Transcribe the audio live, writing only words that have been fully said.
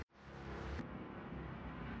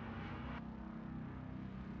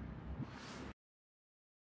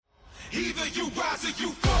rise and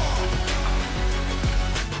you fall.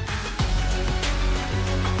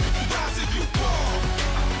 Rise and you fall.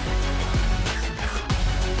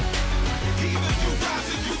 Even you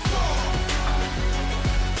rise and you fall.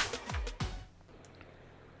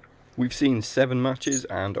 We've seen 7 matches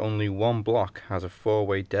and only one block has a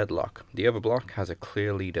 4-way deadlock. The other block has a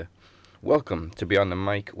clear leader. Welcome to Beyond the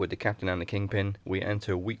Mic with the Captain and the Kingpin. We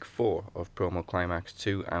enter week 4 of Promo Climax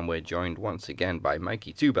 2 and we're joined once again by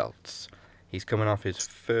Mikey Two Belts. He's coming off his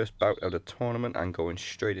first bout of the tournament and going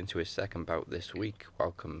straight into his second bout this week.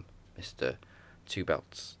 Welcome, Mr. Two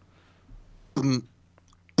Belts. Happy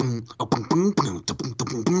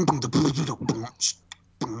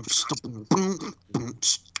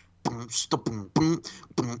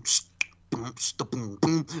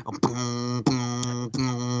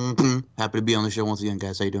to be on the show once again,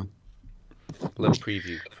 guys. How you doing? Little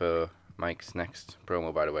preview for Mike's next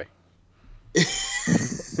promo, by the way.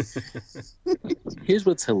 Here's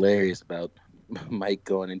what's hilarious about Mike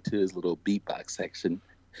going into his little beatbox session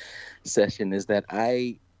is that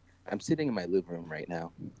I'm sitting in my living room right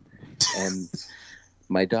now, and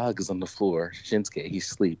my dog is on the floor. Shinsuke,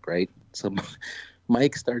 he's asleep, right? So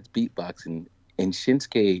Mike starts beatboxing, and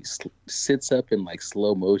Shinsuke sits up in like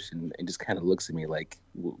slow motion and just kind of looks at me like,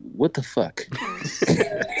 "What the fuck?"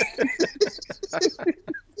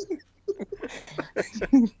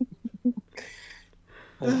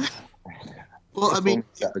 Well, I mean,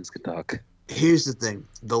 dogs could talk. Here's the thing.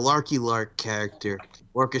 The Larky Lark character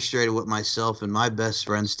orchestrated with myself and my best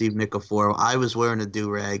friend, Steve Nicofor. I was wearing a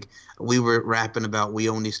do-rag. We were rapping about We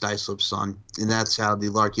Only Staislip's son. And that's how the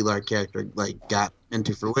Larky Lark character got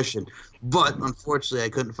into fruition. But unfortunately, I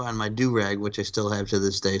couldn't find my do-rag, which I still have to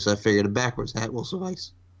this day. So I figured a backwards hat will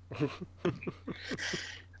suffice.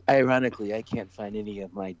 Ironically, I can't find any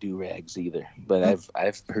of my do-rags either. But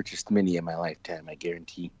I've purchased many in my lifetime, I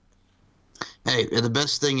guarantee. Hey, the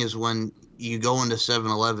best thing is when you go into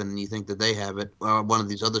 7-Eleven and you think that they have it, or one of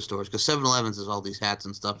these other stores, because 7-Eleven's has all these hats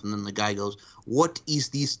and stuff, and then the guy goes, "What is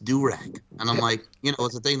this do-rag?" And I'm like,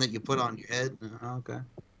 it's a thing that you put on your head. Okay.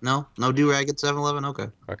 No do-rag at 7-Eleven? Okay.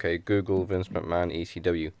 Okay, Google Vince McMahon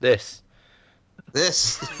ECW. This.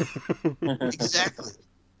 Exactly.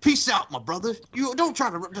 Peace out, my brother. You don't try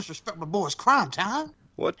to disrespect my boy's crime time.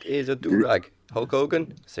 What is a do-rag? Hulk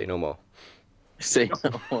Hogan? Say no more. Say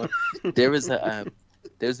no more. There's a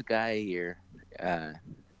guy here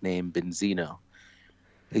named Benzino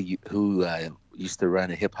who used to run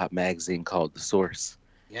a hip hop magazine called The Source.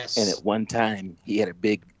 Yes. And at one time he had a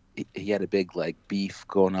big like beef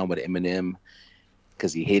going on with Eminem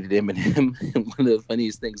because he hated Eminem. And one of the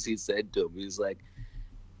funniest things he said to him, he was like,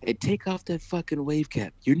 "Hey, take off that fucking wave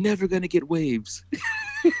cap. You're never gonna get waves."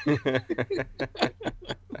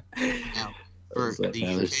 Now, for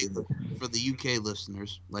the UK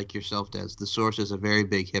listeners like yourself, Des, The Source is a very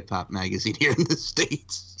big hip hop magazine here in the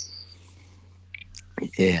States.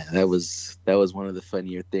 Yeah, that was one of the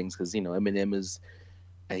funnier things because Eminem is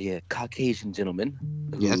a Caucasian gentleman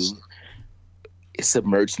who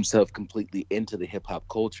submerged himself completely into the hip hop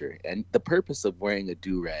culture, and the purpose of wearing a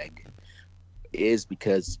do-rag is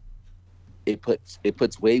because it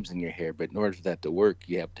puts waves in your hair, but in order for that to work,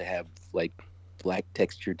 you have to have like black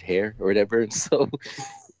textured hair or whatever. And so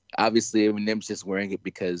obviously Eminem's just wearing it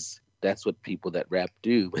because that's what people that rap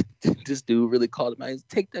do. But this dude really called him out.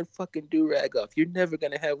 "Take that fucking do-rag off. You're never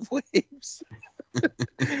gonna have waves."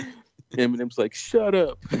 Eminem's like, "Shut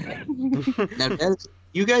up." Now, Des,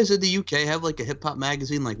 you guys in the UK have like a hip hop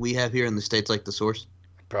magazine like we have here in the States, like The Source?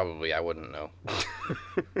 Probably, I wouldn't know. I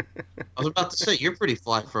was about to say, you're pretty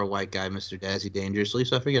fly for a white guy, Mr. Dazzy Dangerously,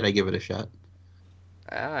 so I figured I'd give it a shot.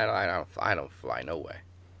 I don't fly no way.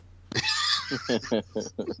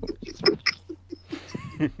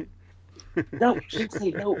 No,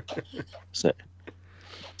 say no. So,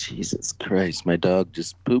 Jesus Christ, my dog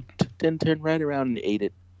just pooped, then turned right around and ate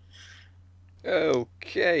it.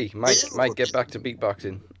 Okay, might get back to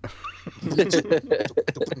beatboxing.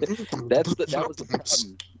 That was the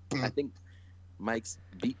problem. I think Mike's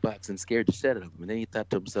beatboxing scared the shit out of him, and then he thought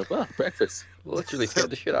to himself, "Oh, breakfast." Literally scared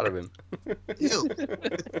the shit out of him. Ew.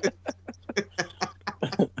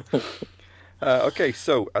 Okay,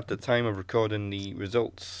 so at the time of recording, the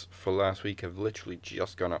results for last week have literally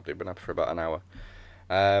just gone up. They've been up for about an hour.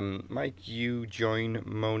 Mike, you join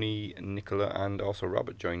Moni, Nicola, and also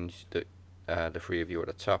Robert joins the three of you at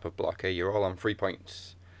the top of Block A. You're all on 3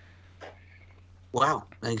 points. Wow.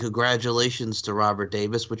 And congratulations to Robert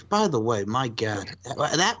Davis, which, by the way, my God,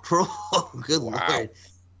 that pro, good Wow. Lord.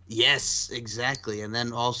 Yes, exactly. And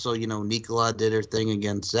then also, Nicola did her thing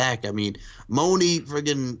against Zach. I mean, Moni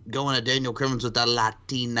friggin' going at Daniel Crimmins with that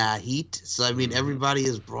Latina heat. So, I mean, everybody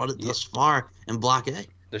has brought it thus far in Block A.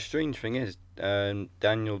 The strange thing is,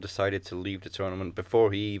 Daniel decided to leave the tournament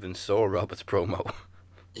before he even saw Robert's promo.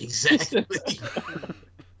 Exactly.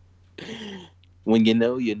 When you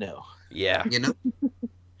know, you know. Yeah. You know?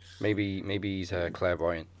 Maybe he's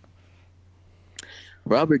clairvoyant.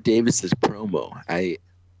 Robert Davis's promo.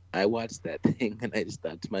 I watched that thing and I just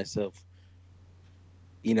thought to myself,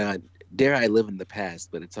 dare I live in the past,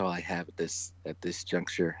 but it's all I have at this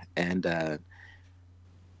juncture. And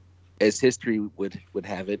as history would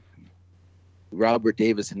have it, Robert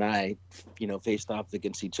Davis and I, faced off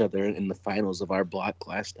against each other in the finals of our block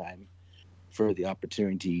last time for the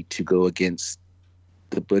opportunity to go against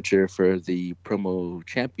the Butcher for the promo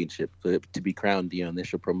championship, to be crowned the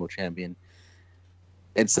initial promo champion.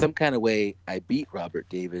 In some kind of way, I beat Robert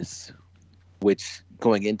Davis, which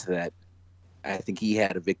going into that, I think he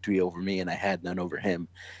had a victory over me and I had none over him.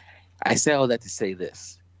 I say all that to say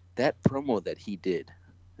this. That promo that he did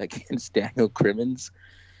against Daniel Crimmins,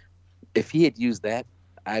 if he had used that,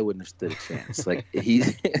 I wouldn't have stood a chance. Like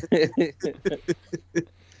he's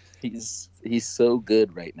so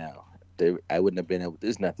good right now. I wouldn't have been able.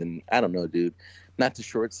 There's nothing. I don't know, dude. Not to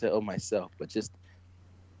short sell myself, but just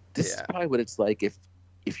this is probably what it's like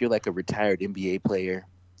if you're like a retired NBA player.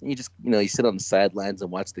 And you just you sit on the sidelines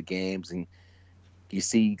and watch the games, and you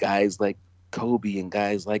see guys like Kobe and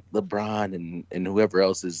guys like LeBron and whoever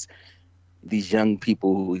else is these young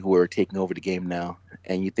people who are taking over the game now,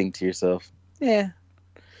 and you think to yourself, yeah,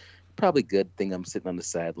 probably good thing I'm sitting on the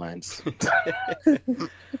sidelines.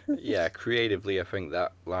 Yeah, creatively, I think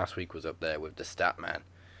that last week was up there with the stat man.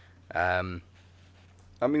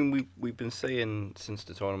 I mean, we've been saying since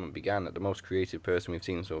the tournament began that the most creative person we've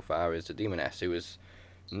seen so far is the Demoness, who is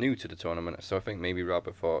new to the tournament. So I think maybe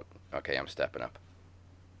Robert thought, okay, I'm stepping up.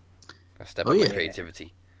 I step up my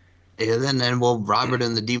creativity. Yeah, then Robert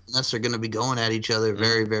and the Demoness are going to be going at each other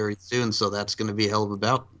very, very soon. So that's going to be a hell of a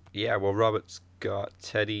bout. Yeah, well, Robert's got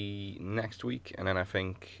Teddy next week, and then I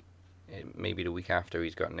think maybe the week after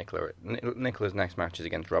he's got Nicola. Nicola's next match is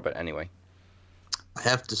against Robert anyway. I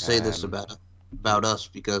have to say this about us,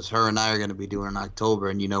 because her and I are going to be doing in October.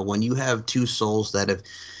 And, when you have two souls that have,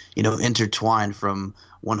 intertwined from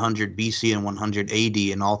 100 BC and 100 AD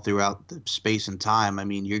and all throughout the space and time, I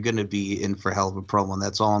mean, you're going to be in for a hell of a promo. And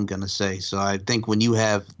that's all I'm going to say. So I think when you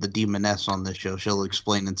have the Demoness on this show, she'll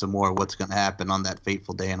explain into more what's going to happen on that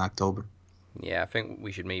fateful day in October. Yeah, I think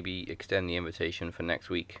we should maybe extend the invitation for next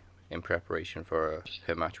week in preparation for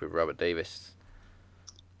her match with Robert Davis.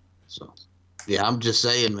 So, yeah, I'm just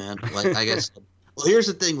saying, man. Like I guess. Well, here's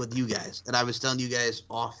the thing with you guys, and I was telling you guys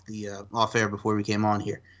off air before we came on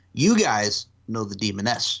here. You guys know the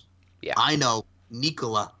Demoness. Yeah. I know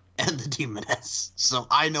Nicola and the Demoness, so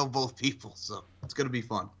I know both people. So it's gonna be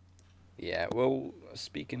fun. Yeah. Well,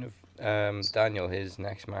 speaking of Daniel, his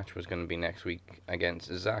next match was going to be next week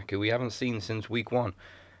against Zach, who we haven't seen since week 1,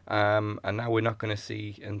 and now we're not going to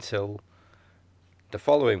see until the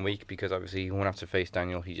following week, because obviously he won't have to face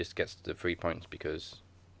Daniel. He just gets the 3 points because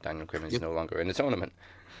Daniel Crimmins is no longer in the tournament.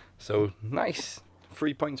 So nice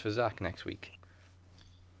 3 points for Zach next week.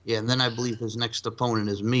 Yeah, and then I believe his next opponent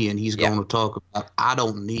is me, and he's going to talk about I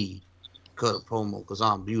don't need to cut a promo because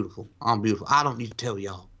I'm beautiful. I'm beautiful. I don't need to tell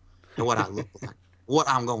y'all what I look like, what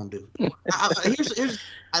I'm going to do.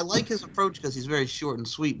 I like his approach because he's very short and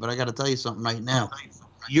sweet, but I got to tell you something right now.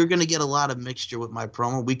 You're going to get a lot of mixture with my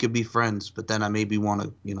promo. We could be friends, but then I maybe want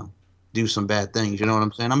to, do some bad things. You know what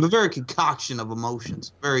I'm saying? I'm a very concoction of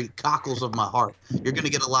emotions, very cockles of my heart. You're going to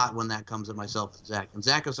get a lot when that comes to myself and Zach. And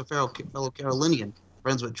Zach is a fellow Carolinian,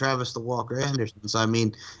 friends with Travis the Walker Anderson. So, I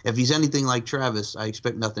mean, if he's anything like Travis, I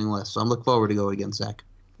expect nothing less. So I'm looking forward to go against Zach.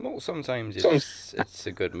 Well, sometimes it's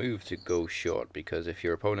a good move to go short, because if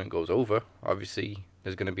your opponent goes over, obviously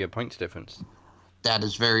there's going to be a points difference. That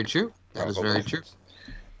is very true. That is very true.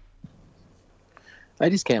 I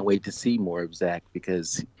just can't wait to see more of Zach,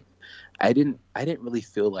 because I didn't really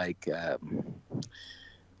feel like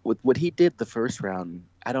with what he did the first round,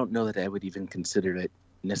 I don't know that I would even consider it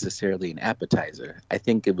necessarily an appetizer. I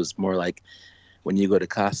think it was more like when you go to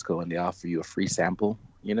Costco and they offer you a free sample,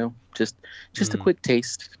 just a quick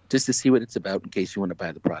taste, just to see what it's about in case you want to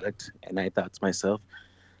buy the product. And I thought to myself,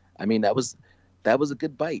 I mean, that was a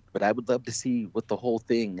good bite, but I would love to see what the whole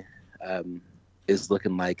thing is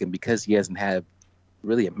looking like. And because he hasn't had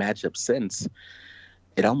really a matchup since,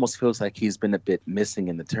 it almost feels like he's been a bit missing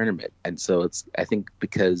in the tournament. And so I think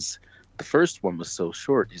because the first one was so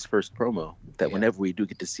short, his first promo, that whenever we do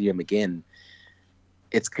get to see him again,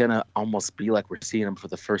 it's gonna almost be like we're seeing him for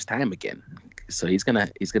the first time again. So he's gonna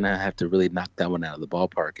have to really knock that one out of the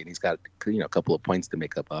ballpark, and he's got a couple of points to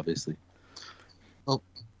make up, obviously. Well,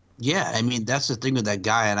 yeah, I mean that's the thing with that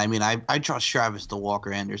guy, and I mean I trust Travis the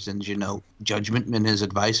Walker Anderson's judgment and his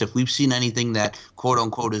advice. If we've seen anything that quote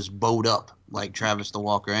unquote is bowed up like Travis the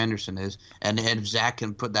Walker Anderson is, and if Zach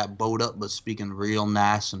can put that bowed up but speaking real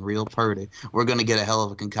nice and real purty, we're gonna get a hell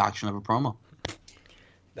of a concoction of a promo.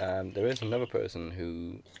 There is another person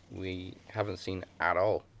who we haven't seen at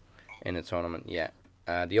all in the tournament yet.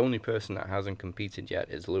 The only person that hasn't competed yet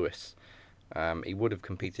is Lewis. He would have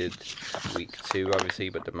competed week 2, obviously,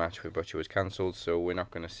 but the match with Butcher was cancelled, so we're not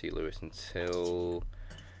going to see Lewis until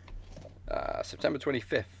September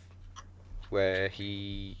 25th, where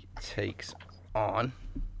he takes on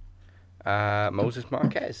Moses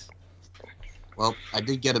Marquez. Well, I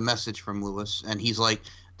did get a message from Lewis, and he's like,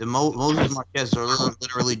 Moses Marquez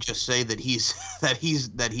literally just say that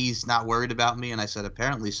he's not worried about me, and I said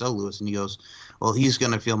apparently so, Lewis, and he goes, well, he's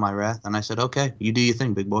gonna feel my wrath, and I said okay, you do your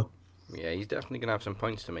thing, big boy. Yeah, he's definitely gonna have some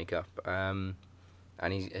points to make up, and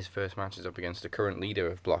his first match is up against the current leader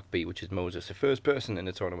of Block B, which is Moses, the first person in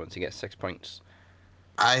the tournament to get 6 points.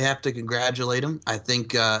 I have to congratulate him. I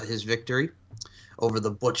think his victory over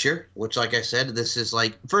the Butcher, which, like I said, this is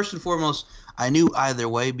like, first and foremost, I knew either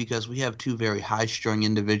way because we have two very high-strung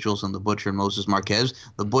individuals in the Butcher and Moses Marquez.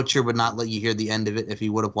 The Butcher would not let you hear the end of it if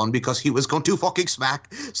he would have won because he was going to fucking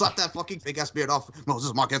slap that fucking fake-ass beard off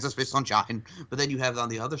Moses Marquez's face sunshine. But then you have on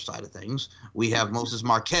the other side of things, we have Moses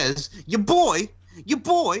Marquez, your boy,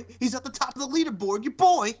 he's at the top of the leaderboard, your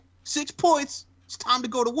boy, 6 points, it's time to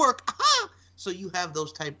go to work. Aha! So you have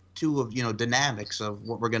those type two of dynamics of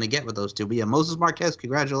what we're gonna get with those two. But yeah, Moses Marquez,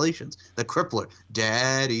 congratulations, the crippler,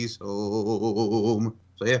 daddy's home.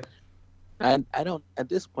 So yeah, I don't at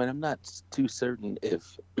this point. I'm not too certain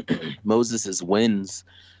if Moses's wins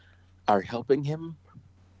are helping him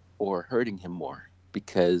or hurting him more.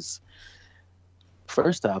 Because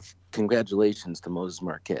first off, congratulations to Moses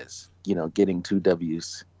Marquez. Getting 2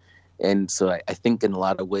 W's, and so I think in a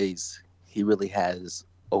lot of ways he really has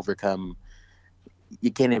overcome. You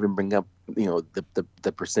can't even bring up,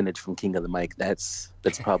 the percentage from King of the Mic. That's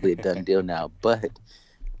probably a done deal now. But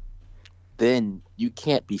then you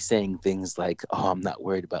can't be saying things like, "Oh, I'm not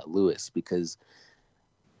worried about Lewis," because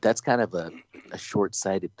that's kind of a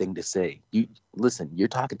short-sighted thing to say. You're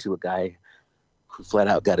talking to a guy who flat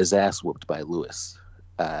out got his ass whooped by Lewis.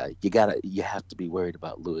 You have to be worried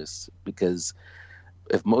about Lewis, because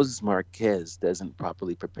if Moses Marquez doesn't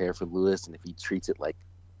properly prepare for Lewis, and if he treats it like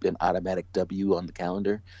an automatic W on the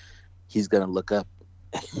calendar, he's gonna look up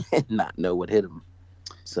and not know what hit him.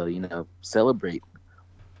 So celebrate.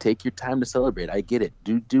 Take your time to celebrate. I get it.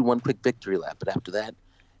 Do one quick victory lap, but after that,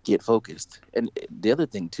 get focused. And the other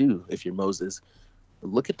thing too, if you're Moses,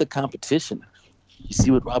 look at the competition. You see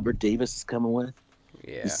what Robert Davis is coming with.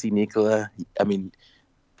 Yeah. You see Nicola. I mean,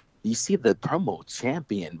 you see the promo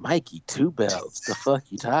champion Mikey 2 belts. The fuck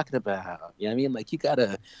you talking about? You know what I mean? Like, you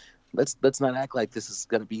gotta. Let's not act like this is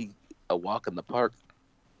going to be a walk in the park,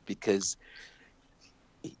 because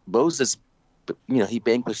Moses, he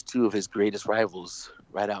vanquished 2 of his greatest rivals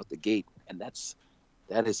right out the gate, and that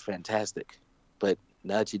is fantastic. But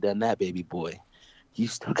now that you've done that, baby boy, you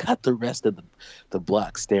still got the rest of the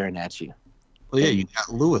block staring at you. Well, yeah, you got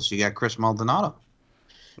Lewis, you got Chris Maldonado.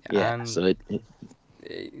 Yeah, And, so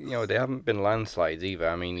they haven't been landslides either.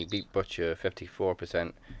 I mean, he beat Butcher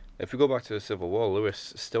 54%. If we go back to the Civil War,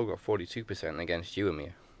 Lewis still got 42% against you and me.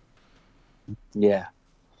 Yeah,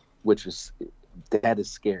 that is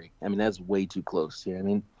scary. I mean, that's way too close. You know what I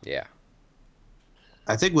mean? Yeah.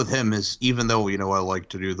 I think with him is, even though, I like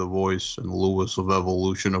to do the voice and Lewis of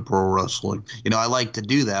Evolution of Pro Wrestling, I like to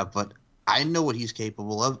do that, but I know what he's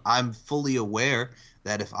capable of. I'm fully aware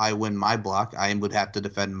that if I win my block, I would have to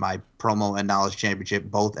defend my promo and knowledge championship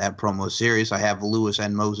both at Promo Series. I have Lewis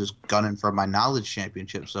and Moses gunning for my knowledge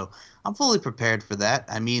championship, so I'm fully prepared for that.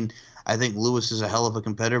 I mean, I think Lewis is a hell of a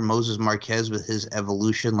competitor. Moses Marquez, with his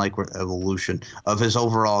evolution of his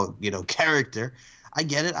overall, character, I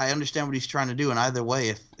get it. I understand what he's trying to do, and either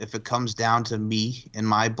way, if it comes down to me in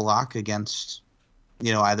my block against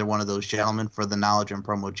either one of those gentlemen for the knowledge and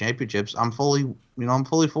promo championships, I'm fully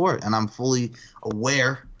for it, and I'm fully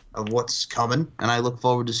aware of what's coming, and I look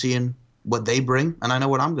forward to seeing what they bring, and I know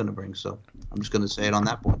what I'm going to bring. So I'm just going to say it on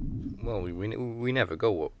that point. Well, we never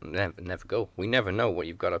go. Never go. We never know what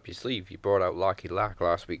you've got up your sleeve. You brought out Larky Lark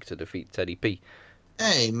last week to defeat Teddy P.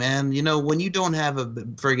 Hey, man, when you don't have a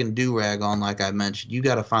friggin' do-rag on, like I mentioned, you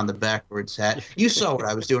got to find the backwards hat. You saw what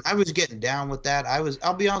I was doing. I was getting down with that.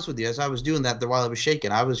 I'll be honest with you, as I was doing that while I was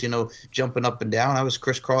shaking, I was, jumping up and down. I was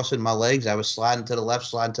crisscrossing my legs. I was sliding to the left,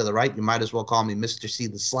 sliding to the right. You might as well call me Mr. C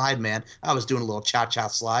the Slide Man. I was doing a little cha-cha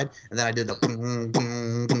slide, and then I did the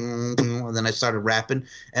and then I started rapping.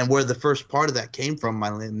 And where the first part of that came from, my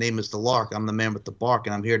name is The Lark. I'm the man with the bark,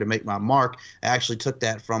 and I'm here to make my mark. I actually took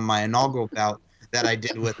that from my inaugural bout that I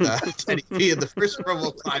did with Teddy P in the first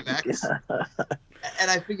promo climax.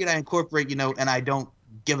 And I figured I incorporate, and I don't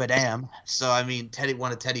give a damn. So, I mean,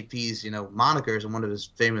 one of Teddy P's, monikers and one of his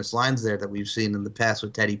famous lines there that we've seen in the past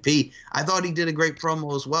with Teddy P, I thought he did a great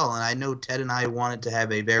promo as well. And I know Ted and I wanted to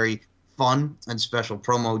have a very fun and special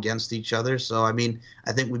promo against each other. So, I mean,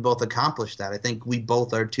 I think we both accomplished that. I think we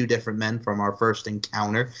both are two different men from our first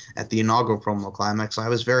encounter at the inaugural promo climax. I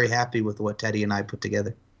was very happy with what Teddy and I put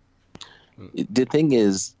together. The thing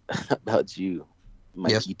is about you,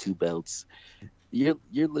 Mikey Yes. Two Belts, you're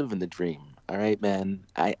living the dream. All right, man.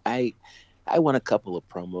 I won a couple of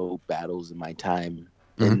promo battles in my time,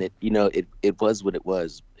 and it was what it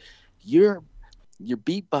was. You're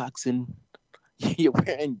beatboxing, you're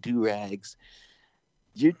wearing do-rags,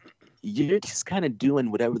 you're just kind of doing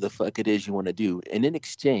whatever the fuck it is you want to do, and in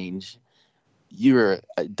exchange, you're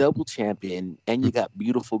a double champion, and you got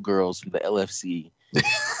beautiful girls from the LFC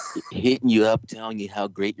hitting you up, telling you how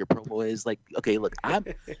great your promo is. Like, okay, look, I'm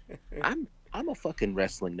a fucking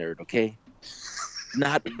wrestling nerd, okay?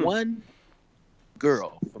 Not one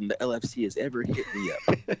girl from the LFC has ever hit me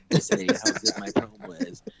up to say how good my promo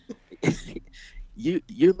is.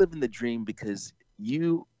 You're living the dream because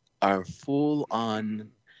you are full on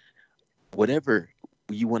whatever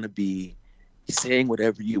you want to be, saying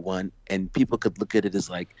whatever you want, and people could look at it as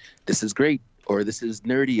like, this is great, or this is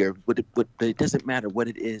nerdy, or but it doesn't matter what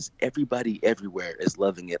it is. Everybody everywhere is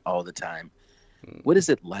loving it all the time. What is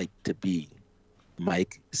it like to be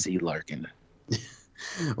Mike C. Larkin?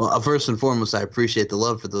 Well, first and foremost, I appreciate the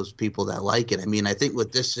love for those people that like it. I mean, I think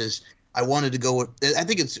what this is, I wanted to go with, I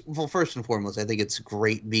think it's, well, first and foremost, I think it's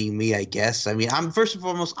great being me, I guess. I mean, I'm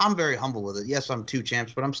very humble with it. Yes, I'm two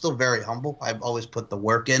champs, but I'm still very humble. I've always put the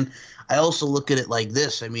work in. I also look at it like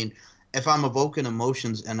this. I mean, if I'm evoking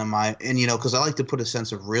emotions because I like to put a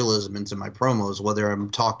sense of realism into my promos, whether I'm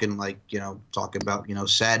talking about,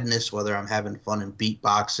 sadness, whether I'm having fun and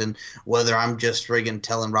beatboxing, whether I'm just friggin'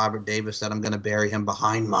 telling Robert Davis that I'm going to bury him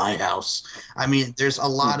behind my house. I mean, there's a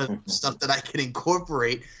lot of stuff that I can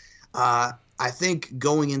incorporate. I think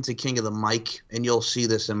going into King of the Mic, and you'll see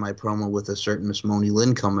this in my promo with a certain Miss Moni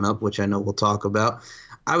Lynn coming up, which I know we'll talk about,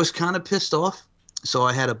 I was kind of pissed off. So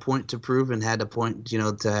I had a point to prove and had a point,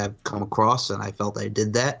 to have come across, and I felt I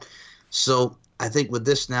did that. So I think with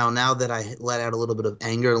this now that I let out a little bit of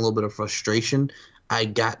anger and a little bit of frustration, I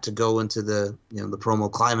got to go into the promo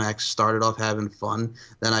climax, started off having fun.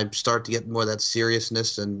 Then I start to get more of that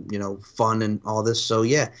seriousness and, fun and all this. So,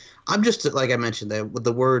 yeah, I'm just, like I mentioned, with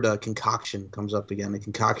the word concoction comes up again, the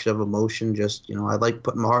concoction of emotion. Just, I like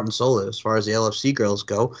putting my heart and soul there. As far as the LFC girls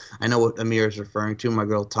go, I know what Amir is referring to. My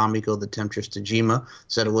girl Tomiko, the Temptress Tajima,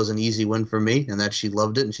 said it was an easy win for me and that she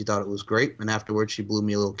loved it and she thought it was great. And afterwards, she blew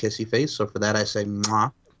me a little kissy face. So for that, I say,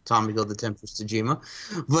 mwah. Tomiko, the Temptress Tajima.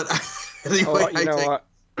 But anyway, what?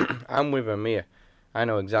 I'm with Amir. I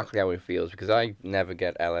know exactly how it feels because I never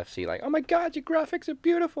get LFC like, oh my God, your graphics are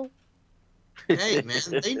beautiful. Hey, man,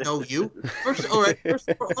 they know you. First of all, let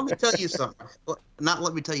me tell you something. Not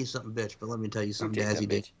let me tell you something, bitch, but let me tell you something, Okay,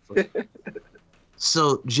 Dazzy bitch.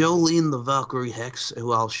 So, Jolene the Valkyrie Hex,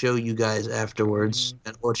 who I'll show you guys afterwards,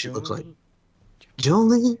 and what she looks like.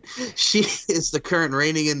 Jolene, she is the current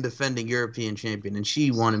reigning and defending European champion, and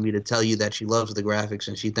she wanted me to tell you that she loves the graphics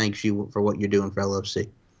and she thanks you for what you're doing for LFC.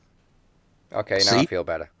 Okay, now See? I feel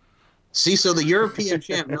better. See, so the European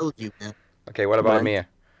champ knows you, man. Okay, what about Mike? Amir?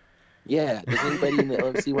 Yeah, does anybody in the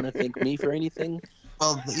LFC want to thank me for anything?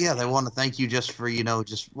 Well, yeah, they want to thank you just for,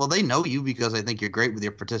 they know you because I think you're great with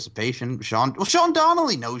your participation. Sean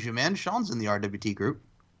Donnelly knows you, man. Sean's in the RWT group.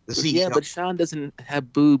 The CEO. Yeah, but Sean doesn't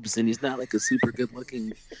have boobs, and he's not like a super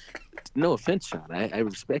good-looking. No offense, Sean. I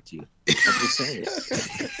respect you. I'm just saying.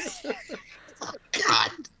 Oh,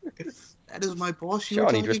 God. That is my boss.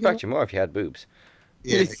 Sean, he'd respect you more if you had boobs.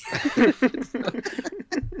 Yeah.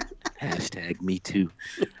 Hashtag me too.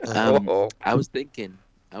 Uh-oh. I was thinking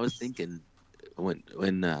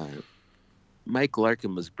when Mike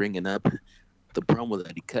Larkin was bringing up the promo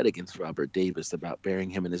that he cut against Robert Davis about burying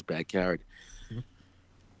him in his backyard.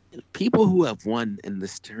 People who have won in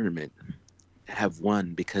this tournament have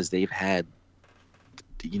won because they've had,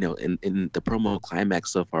 in the promo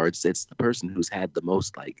climax so far, it's the person who's had the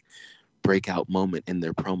most like breakout moment in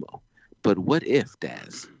their promo. But what if,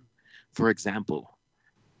 Daz, for example,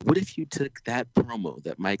 what if you took that promo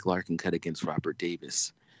that Mike Larkin cut against Robert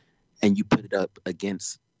Davis and you put it up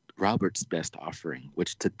against Robert's best offering,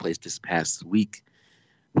 which took place this past week?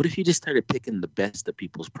 What if you just started picking the best of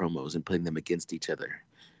people's promos and putting them against each other?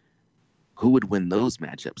 Who would win those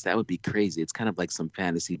matchups? That would be crazy. It's kind of like some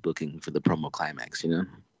fantasy booking for the promo climax, you know?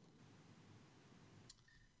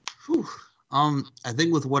 Whew. I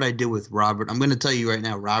think with what I did with Robert, I'm going to tell you right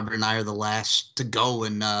now, Robert and I are the last to go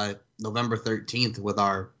in November 13th with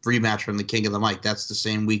our rematch from the King of the Mic. That's the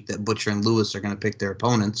same week that Butcher and Lewis are going to pick their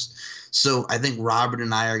opponents. So I think Robert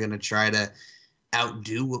and I are going to try to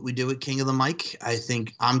outdo what we do at King of the Mic. I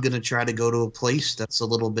think I'm going to try to go to a place that's a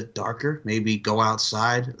little bit darker, maybe go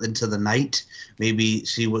outside into the night, maybe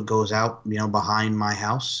see what goes out, behind my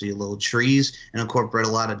house, see a little trees, and incorporate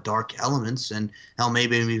a lot of dark elements, and hell,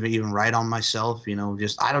 maybe even write on myself,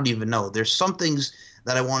 just, I don't even know. There's some things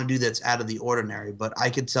that I want to do that's out of the ordinary, but I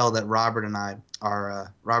could tell that Robert and I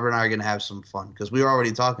are going to have some fun, because we were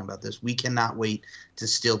already talking about this. We cannot wait to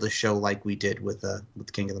steal the show like we did with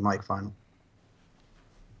King of the Mic final.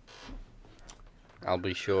 I'll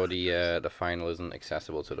be sure the final isn't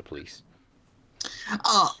accessible to the police.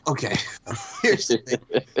 Oh, okay. Here's the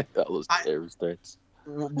thing. All those terrorist threats.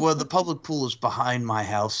 Well, the public pool is behind my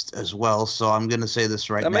house as well, so I'm going to say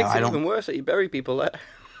this right that now. That makes it even worse that you bury people there.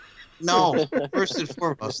 No, first and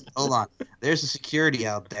foremost, hold on. There's a security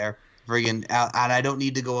out there. Friggin' out, and I don't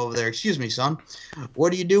need to go over there. Excuse me, son.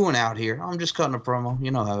 What are you doing out here? I'm just cutting a promo. You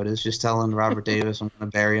know how it is. Just telling Robert Davis I'm going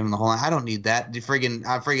to bury him the whole night. I don't need that.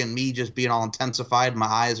 Friggin' me just being all intensified. My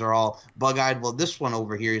eyes are all bug-eyed. Well, this one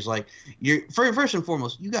over here, he's like, first and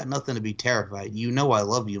foremost, you got nothing to be terrified. You know I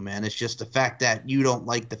love you, man. It's just the fact that you don't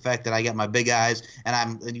like the fact that I got my big eyes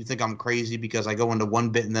and you think I'm crazy because I go into one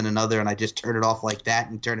bit and then another and I just turn it off like that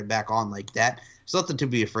and turn it back on like that. It's nothing to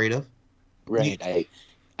be afraid of. Right.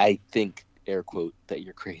 I think, air quote, that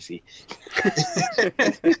you're crazy.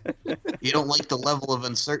 You don't like the level of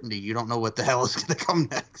uncertainty. You don't know what the hell is going to come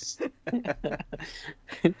next.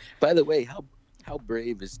 By the way, how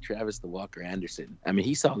brave is Travis the Walker Anderson? I mean,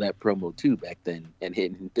 he saw that promo too back then,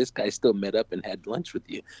 and this guy still met up and had lunch with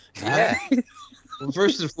you. Yeah. Well,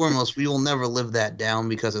 first and foremost, we will never live that down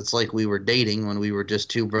because it's like we were dating when we were just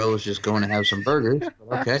two bros just going to have some burgers.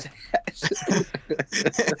 Okay.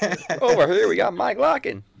 Over here we got Mike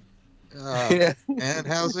Larkin. And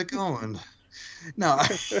how's it going? No.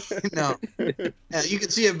 Yeah, you can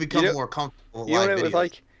see it become more comfortable. You know what it was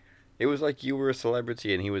like? It was like you were a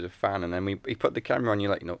celebrity and he was a fan, and then he put the camera on you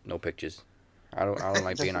like, no pictures. I don't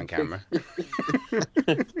like being on camera.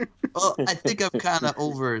 Well, I think I've kind of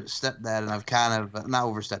overstepped that, and I've kind of not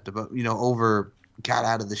overstepped it, but got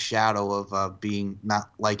out of the shadow of being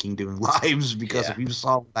not liking doing lives, because if you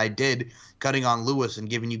saw what I did cutting on Lewis and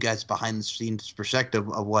giving you guys behind the scenes perspective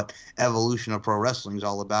of what Evolution of Pro Wrestling is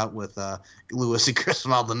all about with Lewis and Chris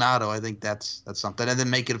Maldonado, I think that's something. And then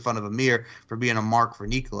making fun of Amir for being a mark for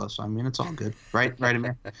Nikola. So I mean, it's all good, right,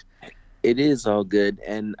 Amir? It is all good,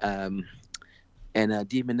 and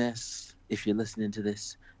Demon S, if you're listening to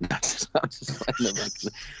this, I'm just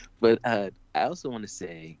but I also want to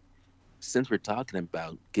say, since we're talking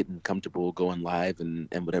about getting comfortable going live and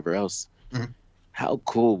whatever else, how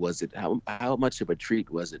cool was it? How much of a treat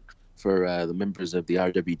was it for the members of the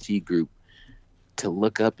RWT group to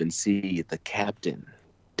look up and see the captain,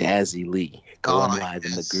 Dazzy Lee, going live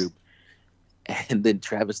in the group, and then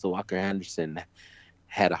Travis the Walker Anderson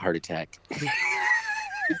had a heart attack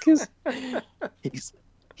because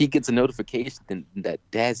he gets a notification that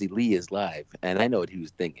Dazzy Lee is live, and I know what he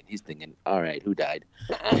was thinking. He's thinking, all right, who died?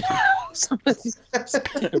 some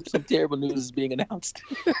terrible news is being announced.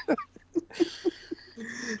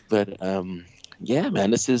 But yeah, man,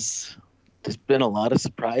 there's been a lot of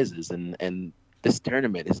surprises, and this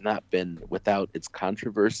tournament has not been without its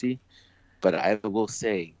controversy. But I will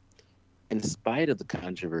say, in spite of the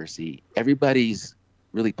controversy, everybody's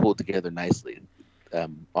really pulled together nicely.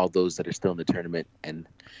 All those that are still in the tournament and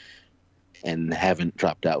haven't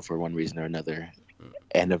dropped out for one reason or another,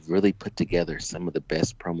 and have really put together some of the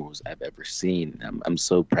best promos I've ever seen. I'm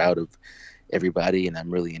so proud of everybody, and I'm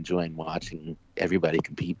really enjoying watching everybody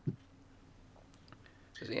compete.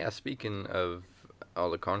 Yeah, speaking of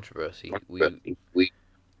all the controversy,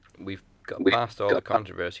 we've got past all the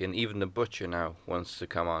controversy, and even the Butcher now wants to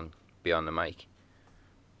come on Beyond the Mic.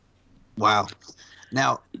 Wow.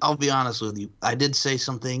 Now, I'll be honest with you. I did say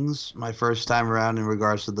some things my first time around in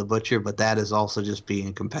regards to the Butcher, but that is also just being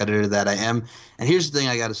a competitor that I am. And here's the thing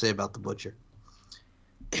I got to say about the Butcher.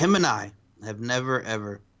 Him and I have never,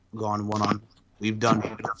 ever gone one-on. We've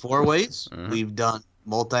done four ways. We've done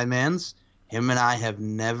multi-mans, him and I have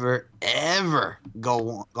never, ever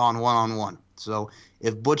gone one-on-one. So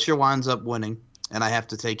if Butcher winds up winning and I have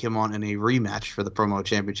to take him on in a rematch for the promo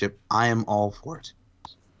championship, I am all for it.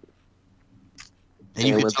 And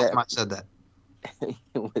you can tell him I said that.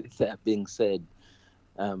 With that being said,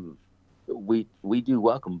 we do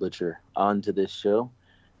welcome Butcher onto this show,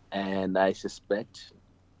 and I suspect.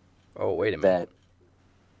 Oh, wait a minute.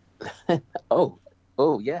 That.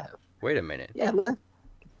 Yeah. Wait a minute. Yeah.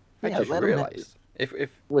 I just realized if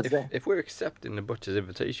that? we're accepting the Butcher's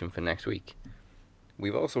invitation for next week,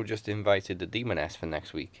 we've also just invited the Demoness for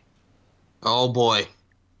next week. Oh boy.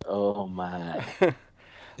 Oh my.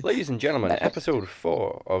 Ladies and gentlemen, episode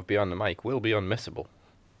 4 of Beyond the Mic will be unmissable.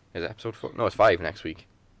 Is it episode 4? No, it's 5 next week.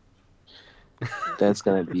 That's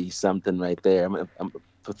gonna be something right there.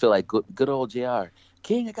 I feel like good old JR.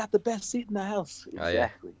 King, I got the best seat in the house.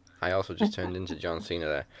 Exactly. I also just turned into John Cena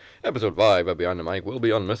there. Episode 5 of Beyond the Mic will be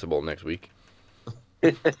unmissable next week.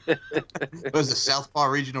 Was it Southpaw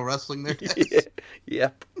Regional Wrestling there?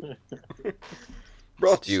 Yep.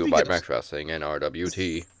 Brought to you by Max Wrestling and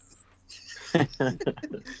RWT.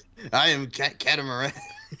 I am Catamaran.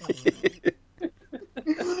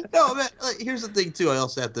 No, man, here's the thing, too, I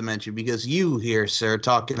also have to mention, because you here, sir,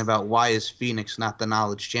 talking about why is Phoenix not the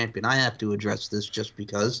Knowledge Champion, I have to address this just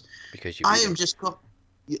because. Because you I am just... Well,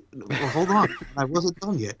 hold on. I wasn't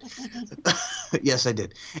done yet. Yes, I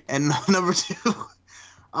did. And number 2,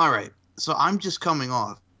 all right, so I'm just coming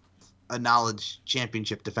off a Knowledge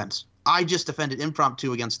Championship defense. I just defended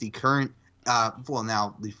impromptu against the current,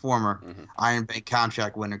 now the former Iron Bank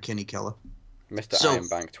contract winner, Kenny Keller. Mr. Iron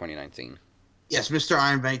Bank 2019. Yes, Mr.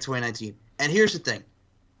 Iron Bank 2019. And here's the thing.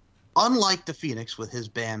 Unlike the Phoenix with his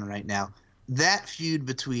ban right now, that feud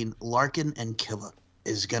between Larkin and Killa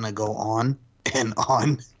is going to go on and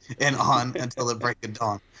on and on until the break of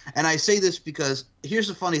dawn. And I say this because here's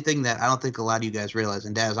the funny thing that I don't think a lot of you guys realize,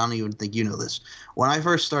 and Daz, I don't even think you know this. When I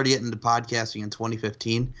first started getting into podcasting in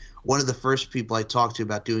 2015, one of the first people I talked to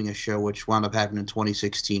about doing a show, which wound up happening in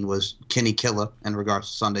 2016, was Kenny Killa in regards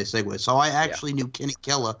to Sunday Segway. So I actually knew Kenny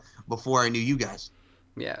Killa before I knew you guys.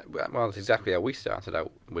 Yeah, well, that's exactly how we started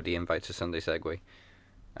out with the invite to Sunday Segway,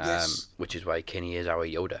 Yes. Which is why Kenny is our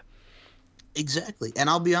Yoda. Exactly. And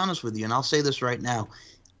I'll be honest with you, and I'll say this right now.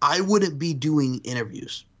 I wouldn't be doing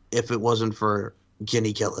interviews if it wasn't for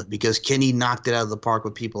Kenny Killa, because Kenny knocked it out of the park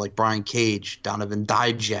with people like Brian Cage, Donovan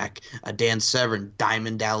Dijak, Dan Severn,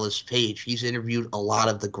 Diamond Dallas Page. He's interviewed a lot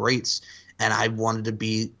of the greats, and I wanted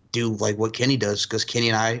to do like what Kenny does, because Kenny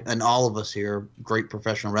and I and all of us here are great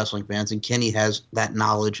professional wrestling fans, and Kenny has that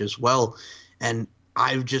knowledge as well. And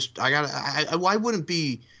I wouldn't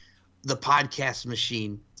be the podcast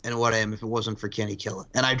machine and what I am if it wasn't for Kenny Killa.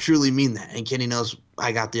 And I truly mean that. And Kenny knows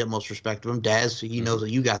I got the utmost respect for him. Daz, he knows that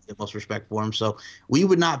you got the utmost respect for him. So we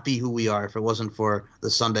would not be who we are if it wasn't for the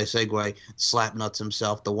Sunday Segway, Slapnuts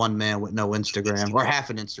himself, the one man with no Instagram, or half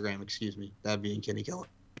an Instagram, excuse me, that being Kenny Killa.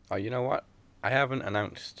 Oh, you know what? I haven't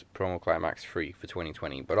announced Promo Climax 3 for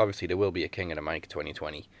 2020, but obviously there will be a King of the Mic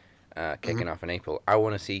 2020 kicking off in April. I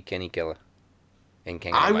want to see Kenny Killa in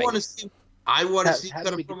King of the Mic. I want to see. How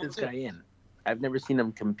do we get this guy in? I've never seen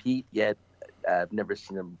him compete yet. I've never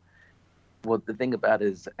seen him. Well, the thing about it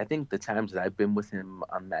is, I think the times that I've been with him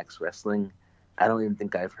on Max Wrestling, I don't even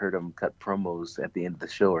think I've heard him cut promos at the end of the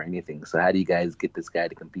show or anything. So how do you guys get this guy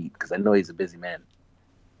to compete? Because I know he's a busy man.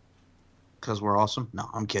 Because we're awesome? No,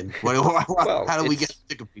 I'm kidding. How do we get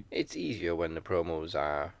to compete? It's easier when the promos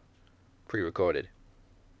are pre-recorded.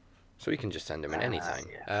 So you can just send them in anytime.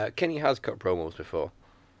 Yeah. Kenny has cut promos before.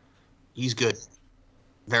 He's good.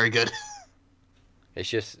 Very good. It's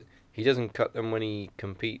just he doesn't cut them when he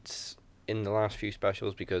competes in the last few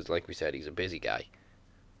specials because, like we said, he's a busy guy.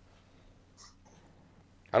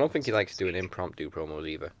 I don't think he likes doing impromptu promos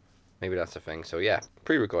either. Maybe that's the thing. So yeah,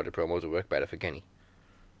 pre-recorded promos will work better for Kenny.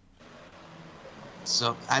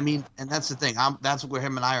 So, I mean, and that's the thing. That's where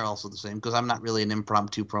him and I are also the same, because I'm not really an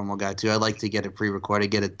impromptu promo guy, too. I like to get it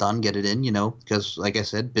pre-recorded, get it done, get it in, because, like I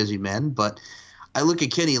said, busy men. But I look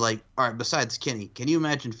at Kenny like, all right, besides Kenny, can you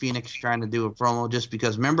imagine Phoenix trying to do a promo just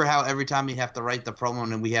because? Remember how every time you have to write the promo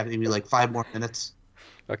and then we have to be like 5 more minutes?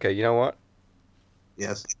 Okay, you know what?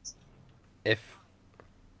 Yes.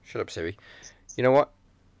 Shut up, Siri. You know what?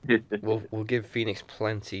 We'll give Phoenix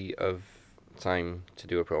plenty of time to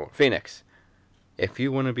do a promo. Phoenix, if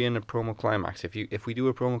you want to be in a promo climax, if we do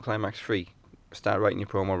a promo climax 3, start writing your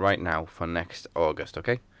promo right now for next August,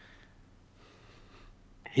 okay?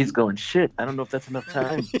 He's going, shit, I don't know if that's enough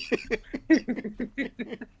time.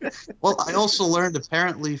 Well, I also learned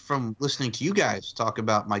apparently from listening to you guys talk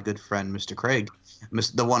about my good friend Mr. Craig,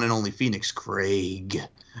 the one and only Phoenix Craig.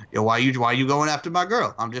 Why you going after my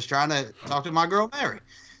girl? I'm just trying to talk to my girl Mary.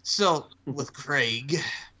 So with Craig,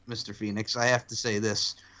 Mr. Phoenix, I have to say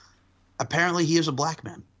this. Apparently, he is a black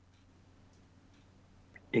man.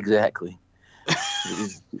 Exactly.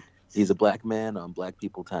 He's a black man on black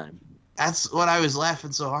people time. That's what I was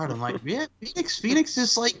laughing so hard. I'm like, yeah, Phoenix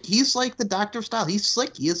is like, he's like the Doctor of Style. He's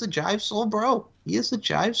slick. He is a jive soul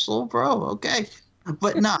bro. Okay.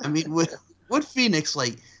 But no, I mean, with Phoenix,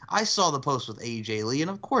 like, I saw the post with AJ Lee,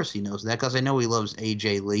 and of course he knows that because I know he loves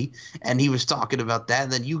AJ Lee, and he was talking about that.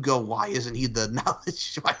 And then you go, why isn't he the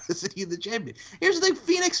knowledge? Why isn't he the champion? Here's the thing,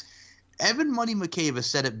 Phoenix. Evan Money McCabe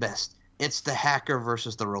said it best. It's the hacker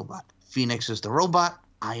versus the robot. Phoenix is the robot.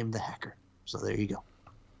 I am the hacker. So there you go.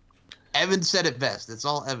 Evan said it best. It's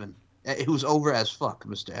all Evan. Who's over as fuck,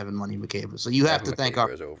 Mr. Evan Money McCabe. So you have to thank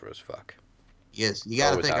our. Is over as fuck. Yes, you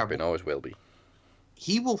got to thank our. Always will be.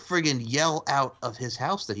 He will friggin' yell out of his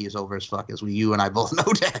house that he is over as fuck, as you and I both know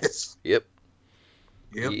that. Yep.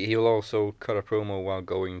 He'll also cut a promo while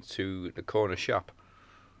going to the corner shop.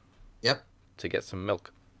 Yep. To get some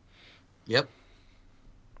milk. Yep.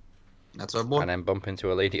 That's our boy. And then bump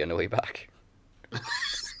into a lady on the way back.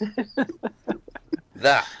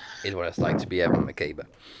 That is what it's like to be Evan McCabe.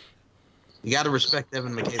 You got to respect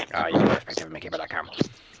Evan McCabe. You got to respect Evan McCabe.com.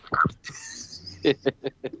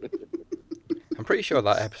 I'm pretty sure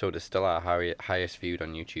that episode is still our highest viewed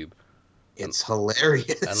on YouTube. It's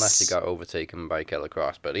hilarious. Unless it got overtaken by Killer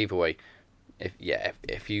Cross. But either way,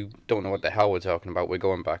 if you don't know what the hell we're talking about, we're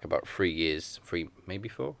going back about 3 years. 3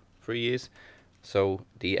 years. So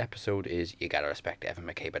the episode is You Gotta Respect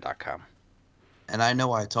EvanMcCabe.com. And I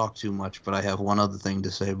know I talk too much, but I have one other thing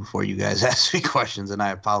to say before you guys ask me questions, and I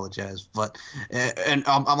apologize. But and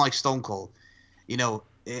I'm like Stone Cold. You know,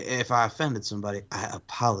 if I offended somebody, I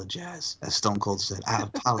apologize. As Stone Cold said, I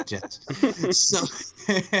apologize. So,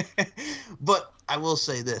 but I will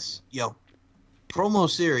say this, Promo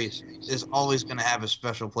Series is always going to have a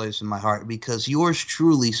special place in my heart because yours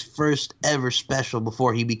truly's first ever special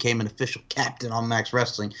before he became an official captain on Max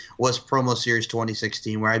Wrestling was Promo Series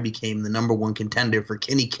 2016, where I became the #1 contender for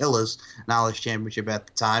Kenny Killa's Knowledge Championship at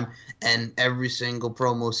the time. And every single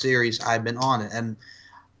Promo Series, I've been on it. And,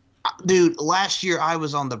 dude, last year I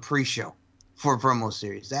was on the pre-show for Promo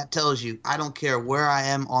Series. That tells you I don't care where I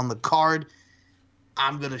am on the card.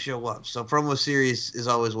 I'm going to show up. So Promo Series is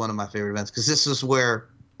always one of my favorite events because this is where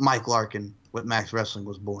Mike Larkin with Max Wrestling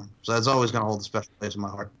was born. So it's always going to hold a special place in my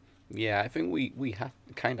heart. Yeah, I think we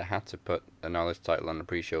kind of had to put a Knowledge title on the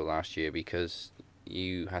pre-show last year because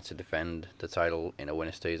you had to defend the title in a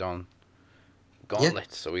winner stays on gauntlet.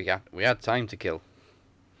 Yeah. So we had time to kill.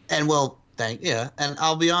 And and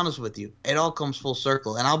I'll be honest with you, it all comes full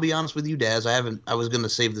circle. And I'll be honest with you, Daz, I was going to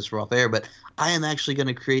save this for off air, but I am actually going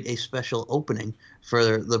to create a special opening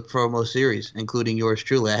for the Promo Series, including yours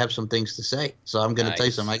truly. I have some things to say, so I'm going to tell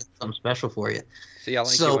you something. I got something special for you. See, I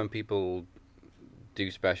like it when people do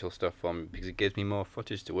special stuff for me because it gives me more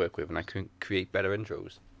footage to work with, and I can create better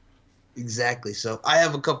intros. Exactly. So I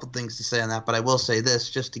have a couple things to say on that, but I will say this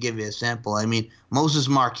just to give you a sample. I mean, Moses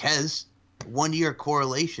Marquez, 1 year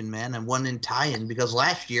correlation, man, and one in tie-in because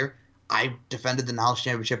last year I defended the Knowledge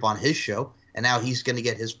Championship on his show, and now he's going to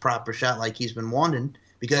get his proper shot like he's been wanting.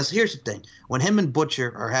 Because here's the thing. When him and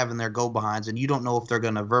Butcher are having their go-behinds and you don't know if they're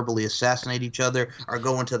going to verbally assassinate each other or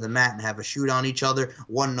go into the mat and have a shoot on each other,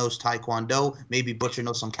 one knows Taekwondo, maybe Butcher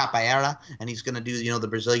knows some capoeira, and he's going to do, the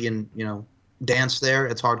Brazilian, dance there.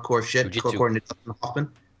 It's hardcore shit. According to Dustin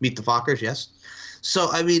Hoffman. Meet the Fockers, yes. So,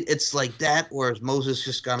 I mean, it's like that, whereas Moses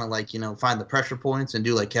just going to, find the pressure points and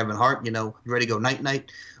do like Kevin Hart, ready to go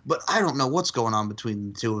night-night. But I don't know what's going on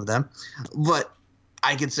between the two of them. But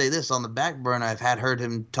I can say this, on the back burner, I've heard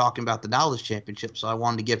him talking about the Knowledge Championship, so I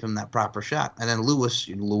wanted to give him that proper shot. And then Lewis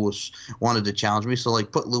wanted to challenge me, so,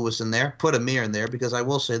 put Lewis in there, put Amir in there, because I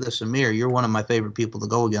will say this, Amir, you're one of my favorite people to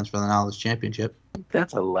go against for the Knowledge Championship.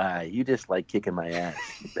 That's a lie. You just like kicking my ass,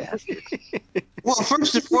 you bastard. Well,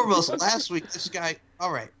 first and foremost, last week, this guy,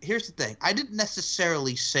 all right, here's the thing. I didn't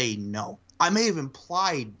necessarily say no. I may have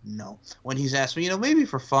implied no when he's asked me, maybe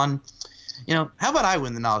for fun, how about I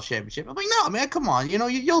win the Knowledge Championship? I'm like, no, man, come on.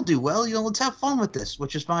 You'll do well. Let's have fun with this,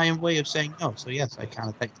 which is my way of saying no. So, yes, I kind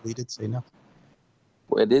of technically did say no.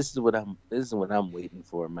 Well, this is what I'm waiting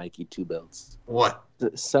for, Mikey Two Belts. What?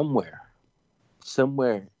 Somewhere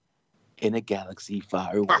in a galaxy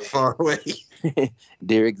far away,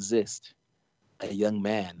 there exists a young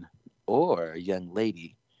man or a young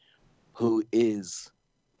lady who is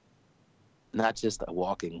not just a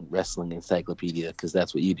walking wrestling encyclopedia, because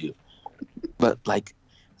that's what you do, but like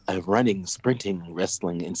a running, sprinting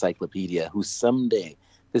wrestling encyclopedia who someday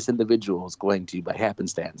this individual is going to, by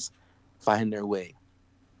happenstance, find their way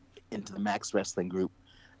into the Max Wrestling group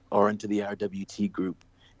or into the RWT group.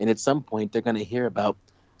 And at some point, they're going to hear about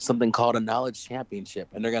something called a Knowledge Championship.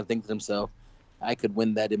 And they're going to think to themselves, I could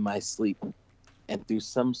win that in my sleep. And through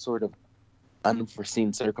some sort of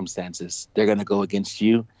unforeseen circumstances, they're going to go against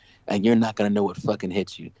you, and you're not going to know what fucking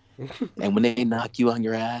hit you. And when they knock you on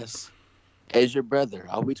your ass, as your brother,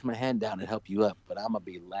 I'll reach my hand down and help you up, but I'm going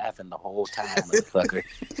to be laughing the whole time, motherfucker.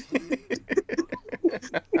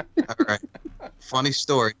 All right. Funny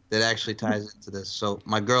story that actually ties into this. So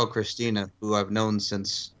my girl Christina, who I've known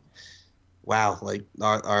since, like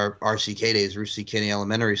our RCK days, Ruth C. Kinney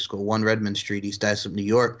Elementary School, 1 Redmond Street, East Islip, New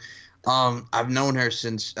York. I've known her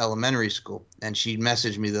since elementary school, and she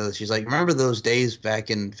messaged me though. She's like, "Remember those days back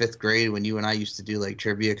in 5th grade when you and I used to do like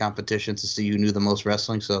trivia competitions to see who knew the most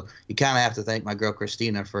wrestling?" So you kind of have to thank my girl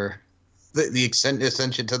Christina for the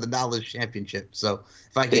ascension to the Knowledge Championship. So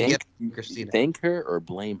if I could get Christina, thank her or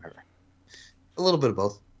blame her. A little bit of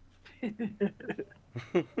both.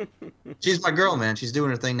 She's my girl, man. She's doing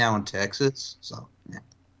her thing now in Texas. So yeah.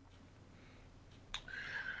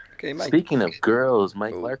 Okay, Mike. Speaking of girls,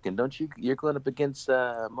 Mike Larkin, you're going up against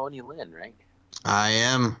Moni Lynn, right? I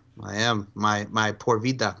am. My poor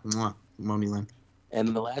vida, Moni Lynn.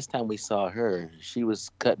 And the last time we saw her, she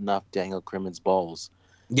was cutting off Daniel Crimmins' balls.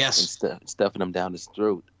 Yes. And stuffing them down his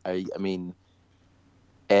throat. I mean,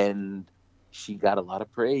 and she got a lot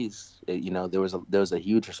of praise. There was a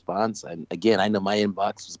huge response. And again, I know my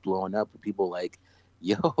inbox was blowing up with people like,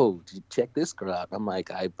 "Yo, check this girl out." I'm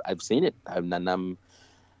like, I've seen it.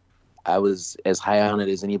 I was as high on it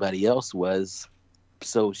as anybody else was.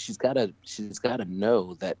 So she's got to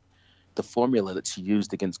know that the formula that she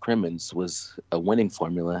used against Crimmins was a winning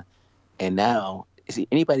formula. And now,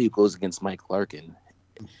 anybody who goes against Mike Larkin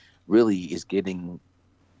really is getting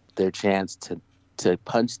their chance to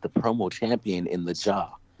punch the promo champion in the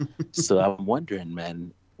jaw. So I'm wondering,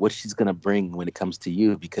 man, what she's going to bring when it comes to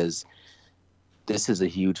you, because this is a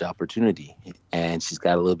huge opportunity, and she's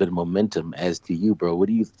got a little bit of momentum. As to you, bro, what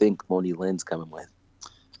do you think Moni Lynn's coming with?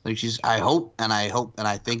 Like I hope, and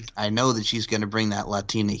I know that she's going to bring that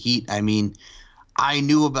Latina heat. I mean, I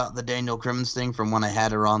knew about the Daniel Crimmins thing from when I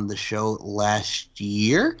had her on the show last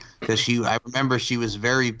year, because I remember she was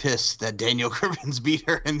very pissed that Daniel Crimmins beat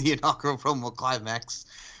her in the inaugural promo climax.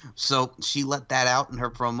 So she let that out in her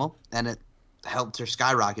promo, and it helped her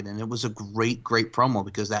skyrocket. And it was a great, great promo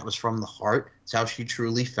because that was from the heart. It's how she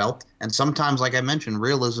truly felt. And sometimes, like I mentioned,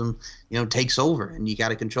 realism, takes over, and you got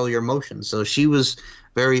to control your emotions. So she was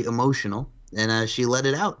very emotional, and she let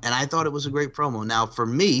it out. And I thought it was a great promo. Now, for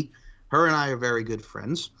me, her and I are very good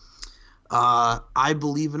friends. I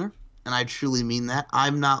believe in her, and I truly mean that.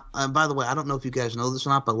 I'm not by the way, I don't know if you guys know this or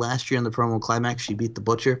not, but last year in the promo climax, she beat the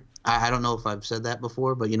Butcher. I don't know if I've said that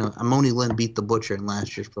before, but, Moni Lynn beat the Butcher in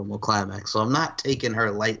last year's promo climax, so I'm not taking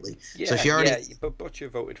her lightly. Yeah, so she already... yeah, but Butcher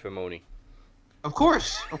voted for Moni. Of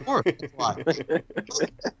course. That's why.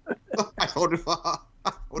 I voted for her.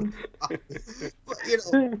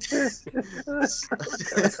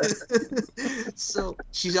 So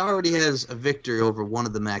she already has a victory over one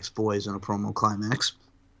of the Max boys in a promo climax.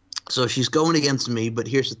 So she's going against me, but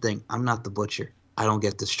here's the thing. I'm not the Butcher. I don't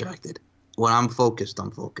get distracted. When I'm focused, I'm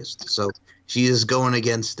focused. So she is going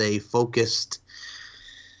against a focused,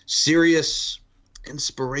 serious,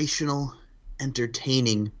 inspirational,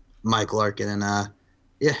 entertaining Mike Larkin. And, I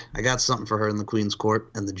got something for her in the Queen's Court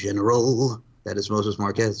and the General. That is Moses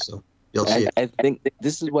Marquez. So you'll see it. I think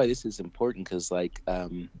this is why this is important, because,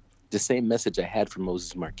 the same message I had from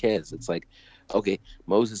Moses Marquez. It's like, okay,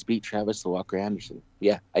 Moses beat Travis Walker Anderson.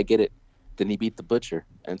 Yeah, I get it. Then he beat the Butcher.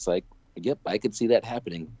 And it's like, yep, I could see that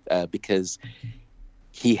happening because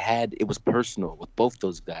it was personal with both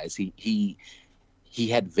those guys. He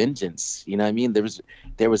had vengeance. You know what I mean?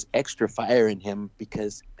 There was extra fire in him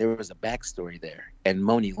because there was a backstory there. And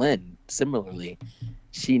Moni Lynn, similarly,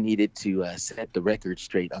 she needed to set the record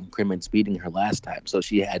straight on Crimmins beating her last time. So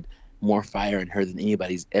she had more fire in her than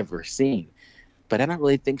anybody's ever seen. But I don't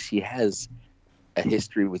really think she has a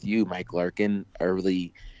history with you, Mike Larkin, or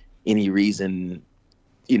really any reason,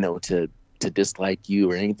 to dislike you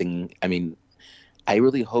or anything. I mean, I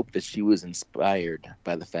really hope that she was inspired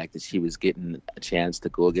by the fact that she was getting a chance to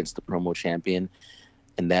go against the promo champion,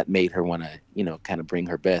 and that made her want to, kind of bring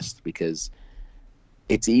her best, because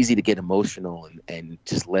it's easy to get emotional and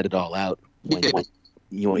just let it all out when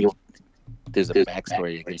there's a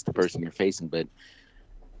backstory against the person you're facing. But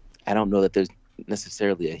I don't know that there's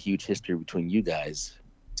necessarily a huge history between you guys.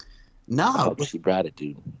 No. She brought it,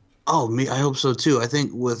 dude. Oh, me, I hope so too. I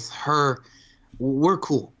think with her, we're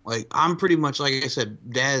cool. Like I'm pretty much like I said,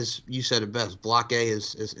 Daz. You said it best. Block A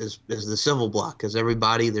is the civil block because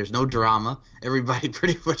everybody there's no drama. Everybody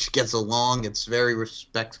pretty much gets along. It's very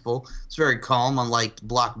respectful. It's very calm. Unlike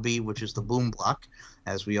Block B, which is the boom block,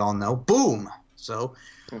 as we all know. Boom. So,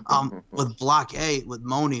 with Block A with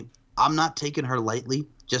Moni, I'm not taking her lightly.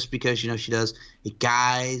 Just because she does, hey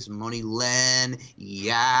guys, Moni Lynn,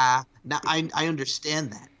 yeah. Now I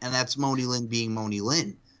understand that, and that's Moni Lynn being Moni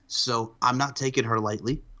Lynn. So I'm not taking her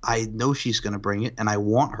lightly. I know she's going to bring it, and I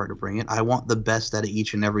want her to bring it. I want the best out of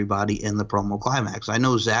each and everybody in the promo climax. I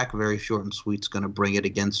know Zach, very short and sweet, is going to bring it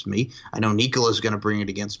against me. I know Nicola is going to bring it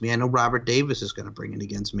against me. I know Robert Davis is going to bring it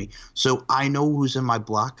against me. So I know who's in my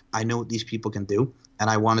block. I know what these people can do, and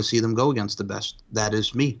I want to see them go against the best. That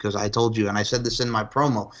is me, because I told you, and I said this in my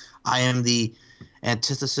promo, I am the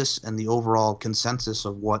antithesis and the overall consensus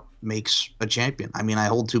of what makes a champion. I mean, I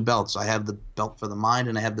hold two belts. I have the belt for the mind,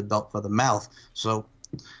 and I have the belt for the mouth. So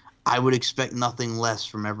I would expect nothing less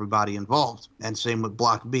from everybody involved. And same with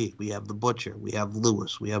Block B. We have the Butcher. We have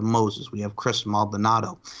Lewis. We have Moses. We have Chris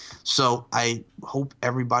Maldonado. So I hope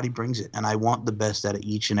everybody brings it, and I want the best out of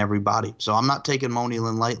each and everybody. So I'm not taking Moni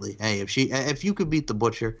Lynn lightly. Hey, if you could beat the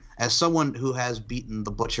Butcher, as someone who has beaten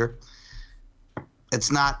the Butcher, it's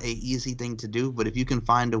not a easy thing to do, but if you can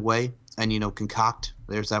find a way and, concoct,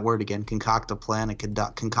 there's that word again, concoct a plan and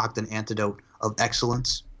concoct an antidote of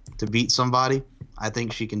excellence to beat somebody, I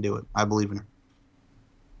think she can do it. I believe in her.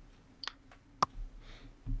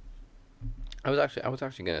 I was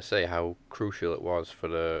actually going to say how crucial it was for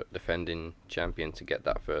the defending champion to get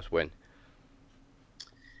that first win.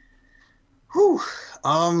 Whew.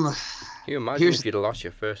 Can you imagine if you'd have lost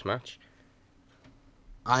your first match?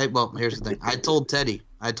 Here's the thing. I told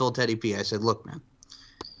Teddy P, I said, look, man,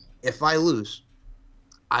 if I lose,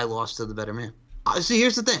 I lost to the better man. See,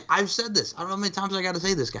 here's the thing. I've said this. I don't know how many times I got to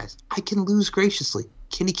say this, guys. I can lose graciously.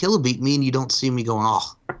 Kenny Killer beat me, and you don't see me going,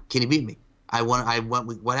 oh, Kenny beat me.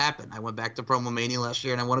 What happened? I went back to Promo Mania last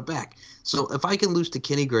year, and I won it back. So if I can lose to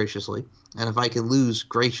Kenny graciously, and if I can lose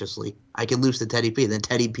graciously, I can lose to Teddy P. Then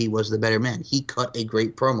Teddy P was the better man. He cut a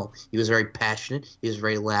great promo. He was very passionate. He was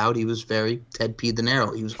very loud. He was very Ted P. De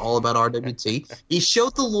Niro. He was all about RWT. He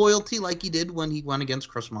showed the loyalty like he did when he went against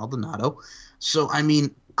Chris Maldonado. So, I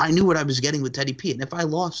mean, I knew what I was getting with Teddy P. And if I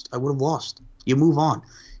lost, I would have lost. You move on.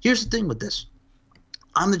 Here's the thing with this.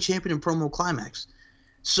 I'm the champion in Promo Climax.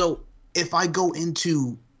 So if I go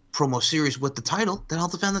into promo series with the title, then I'll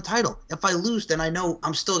defend the title. If I lose, then I know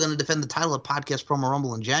I'm still going to defend the title at Podcast Promo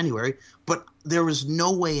Rumble in January. But there was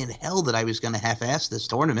no way in hell that I was going to half-ass this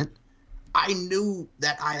tournament. I knew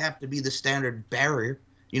that I have to be the standard bearer,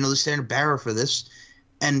 the standard bearer for this,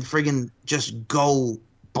 and friggin' just go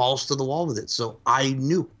balls to the wall with it. So I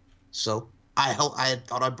knew. So I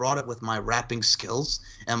thought I brought it with my rapping skills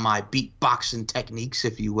and my beatboxing techniques,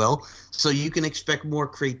 if you will. So you can expect more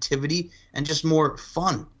creativity and just more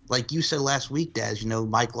fun. Like you said last week, Daz,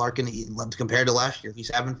 Mike Larkin, compared to last year,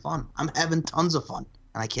 he's having fun. I'm having tons of fun,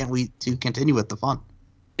 and I can't wait to continue with the fun.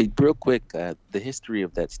 Hey, real quick, the history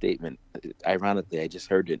of that statement, ironically, I just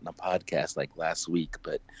heard it in a podcast like last week,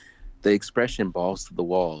 but the expression balls to the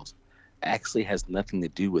walls actually has nothing to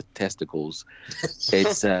do with testicles.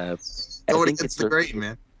 It's I think it's great,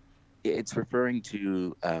 man. It's referring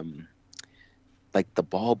to like the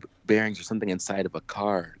ball bearings or something inside of a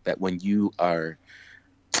car that when you are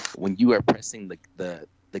pressing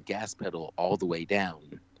the gas pedal all the way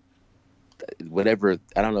down, whatever,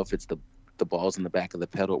 I don't know if it's the balls in the back of the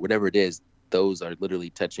pedal, whatever it is, those are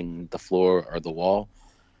literally touching the floor or the wall.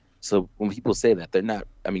 So when people say that, they're not,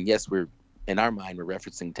 I mean, yes, we're in our mind, we're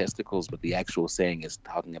referencing testicles, but the actual saying is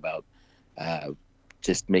talking about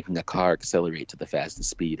just making a car accelerate to the fastest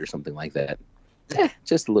speed or something like that.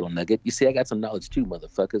 Just a little nugget. You see, I got some knowledge too,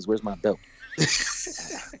 motherfuckers. Where's my belt?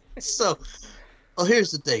 So, well,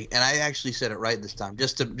 here's the thing, and I actually said it right this time,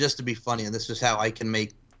 just to be funny, and this is how I can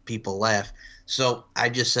make people laugh. So I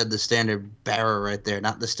just said the standard bearer right there,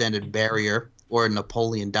 not the standard barrier or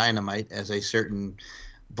Napoleon Dynamite, as a certain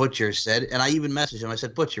Butcher said. And I even messaged him. I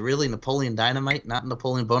said, Butcher, really? Napoleon Dynamite, not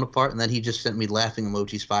Napoleon Bonaparte? And then he just sent me laughing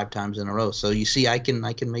emojis 5 times in a row. So you see, I can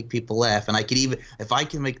make people laugh, and I can even, if I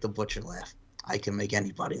can make the Butcher laugh, I can make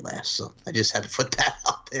anybody laugh. So I just had to put that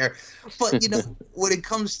out there. But when it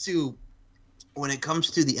comes to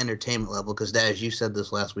the entertainment level, because Daz, you said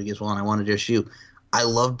this last week as well, and I wanted to just I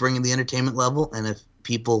love bringing the entertainment level, and if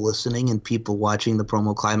people listening and people watching the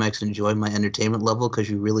Promo Climax enjoy my entertainment level, because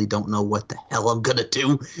you really don't know what the hell I'm going to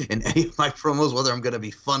do in any of my promos, whether I'm going to be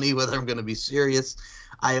funny, whether I'm going to be serious,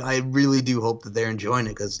 I really do hope that they're enjoying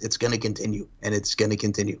it, because it's going to continue, and it's going to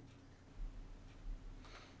continue.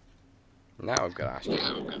 Now I've got to ask you.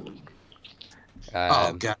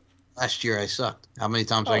 Oh God, last year I sucked. How many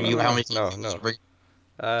times are you? How many? No.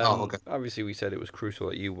 Okay. Obviously, we said it was crucial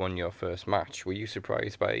that you won your first match. Were you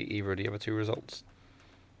surprised by either of the other two results?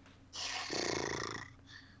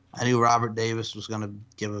 I knew Robert Davis was going to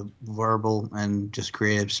give a verbal and just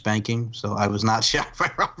creative spanking, so I was not shocked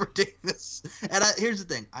by Robert Davis. And here's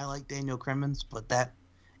the thing: I like Daniel Crimmins, but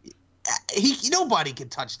nobody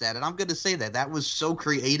could touch that, and I'm going to say that was so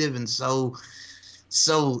creative and so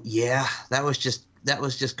yeah. That was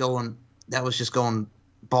just going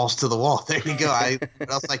balls to the wall. There you go.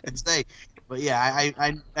 What else I can say? But yeah,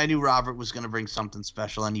 I knew Robert was going to bring something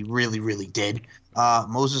special, and he really, really did.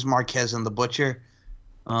 Moses Marquez and the Butcher.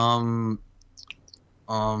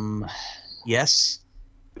 Yes,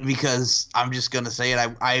 because I'm just gonna say it.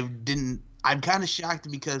 I'm kind of shocked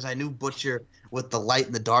because I knew Butcher with the light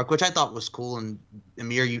and the dark, which I thought was cool. And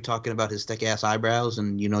Amir, you talking about his thick ass eyebrows,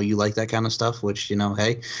 and you like that kind of stuff, which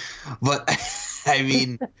hey. But I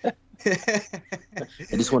mean,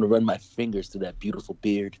 I just want to run my fingers through that beautiful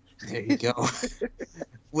beard. There you go.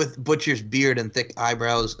 With Butcher's beard and thick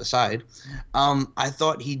eyebrows aside, I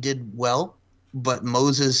thought he did well. But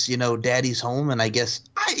Moses, daddy's home, and I guess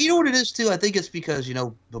you know what it is too. I think it's because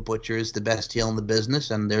the Butcher is the best heel in the business,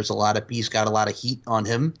 and he's got a lot of heat on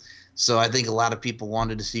him. So I think a lot of people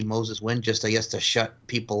wanted to see Moses win, just I guess to shut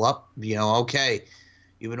people up. Okay,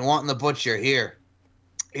 you've been wanting the Butcher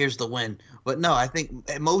here's the win. But no, I think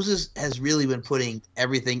Moses has really been putting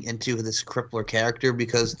everything into this Crippler character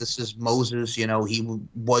because this is Moses. He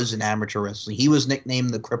was in amateur wrestling. He was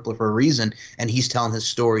nicknamed the Crippler for a reason, and he's telling his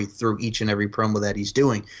story through each and every promo that he's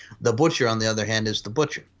doing. The Butcher, on the other hand, is the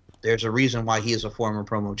Butcher. There's a reason why he is a former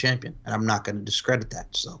promo champion, and I'm not going to discredit that.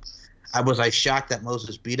 So was I shocked that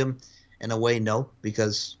Moses beat him? In a way, no,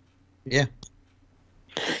 because, yeah.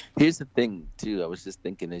 Here's the thing, too. I was just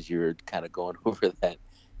thinking as you were kind of going over that.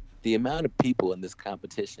 The amount of people in this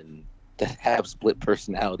competition that have split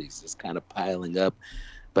personalities is kind of piling up,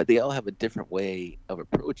 but they all have a different way of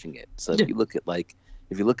approaching it. So if you look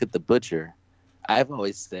at the Butcher, I've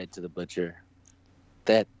always said to the Butcher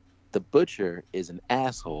that the Butcher is an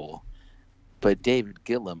asshole, but David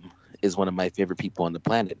Gillum is one of my favorite people on the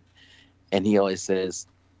planet. And he always says,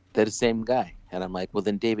 they're the same guy. And I'm like, well,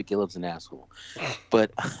 then David Gillum's an asshole.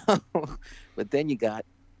 But then you got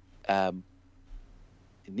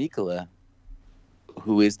Nicola,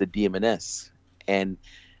 who is the DMNS, and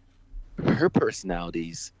her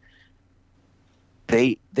personalities,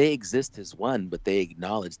 they exist as one, but they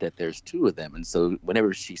acknowledge that there's two of them. And so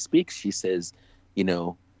whenever she speaks, she says,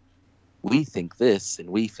 we think this and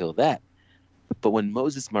we feel that. But when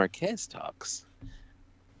Moses Marquez talks,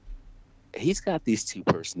 he's got these two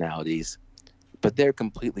personalities, but they're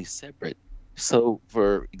completely separate. So,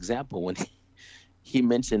 for example, when he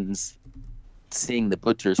mentions seeing the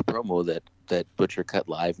Butcher's promo that Butcher cut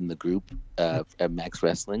live in the group at Max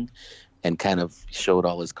Wrestling and kind of showed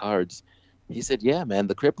all his cards, he said, yeah, man,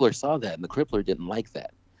 the Crippler saw that, and the Crippler didn't like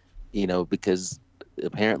that, because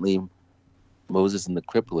apparently Moses and the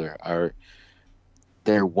Crippler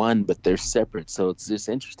they're one, but they're separate. So it's just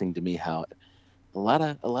interesting to me how a lot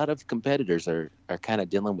of competitors are kind of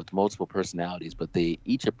dealing with multiple personalities, but they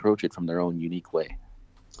each approach it from their own unique way.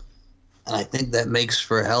 And I think that makes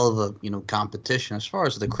for a hell of a competition as far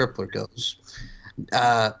as the Crippler goes.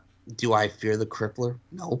 Do I fear the Crippler?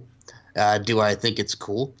 No. Do I think it's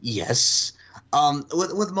cool? Yes.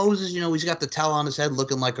 With Moses, he's got the towel on his head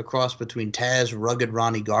looking like a cross between Taz, rugged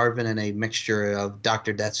Ronnie Garvin, and a mixture of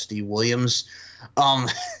Dr. Death Steve Williams.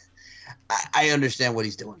 I understand what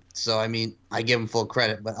he's doing. So, I give him full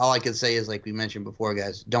credit. But all I can say is, like we mentioned before,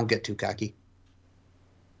 guys, don't get too cocky.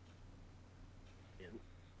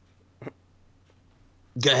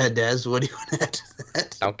 Go ahead, Dez. What do you want to add to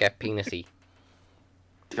that? Don't get penisy.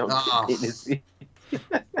 Don't get penisy.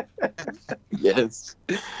 Yes.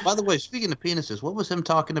 By the way, speaking of penises, what was him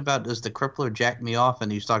talking about? Does the Crippler jack me off?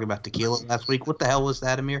 And he was talking about tequila last week. What the hell was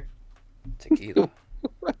that, Amir? Tequila.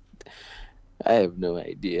 I have no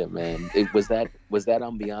idea, man. Was that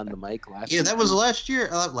on Beyond the Mic last week? Yeah, that was last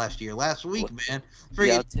week, man.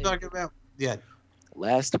 Forget talking about. Yeah.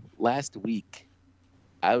 Last week,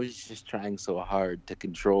 I was just trying so hard to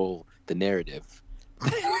control the narrative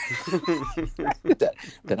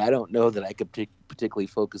that I don't know that I could particularly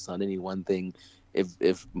focus on any one thing.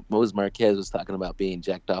 If Moses Marquez was talking about being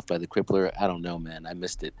jacked off by the Crippler, I don't know, man. I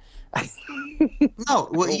missed it. No,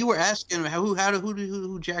 well, you were asking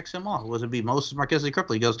who jacks him off? Was it be Moses Marquez or the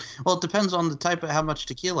Crippler? He goes, well, it depends on the type of how much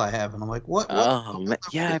tequila I have, and I'm like, what? Oh, man.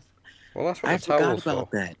 Yeah. Well, that's what I forgot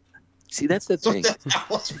about that. See, that's the thing.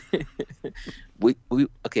 we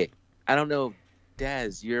okay. I don't know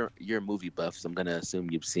Daz, you're a movie buff, so I'm gonna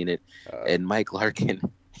assume you've seen it. Uh, And Mike Larkin,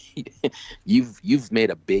 you've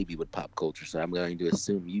made a baby with pop culture, so I'm going to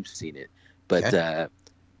assume you've seen it. But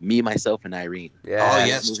Me, Myself, and Irene. yeah. Oh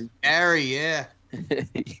yes, Harry. Yeah.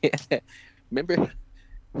 Yeah. Remember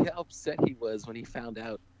how upset he was when he found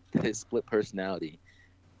out that his split personality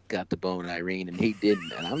got to bone Irene and he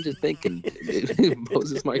didn't. And I'm just thinking,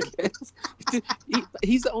 Moses Marquez,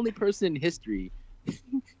 he's the only person in history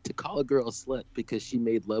to call a girl a slut because she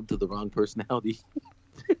made love to the wrong personality.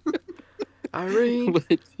 Irene,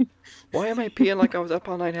 But why am I peeing like I was up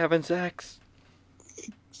all night having sex?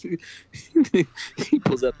 he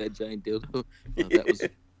pulls out that giant dildo. Oh,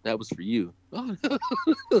 that was for you. Oh, no.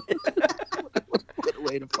 What a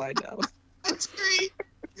way to find out. That's great.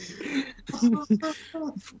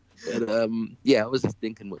 But yeah, I was just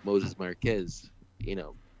thinking with Moses Marquez,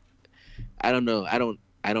 I don't know. I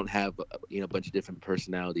don't have a bunch of different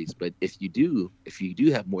personalities, but if you do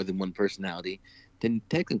have more than one personality, then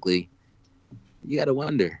technically you got to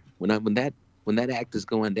wonder when that act is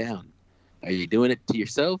going down, are you doing it to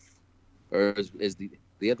yourself, or is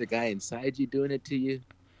the other guy inside you doing it to you?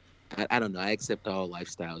 I don't know. I accept all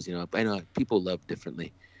lifestyles. I know people love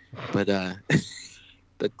differently, but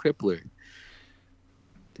the Crippler,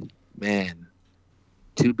 man,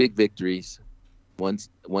 2 big victories,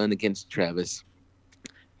 one against Travis,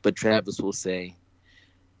 but Travis will say,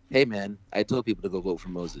 "Hey, man, I told people to go vote for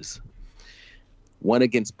Moses." One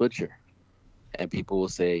against Butcher, and people will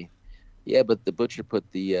say, "Yeah, but the Butcher put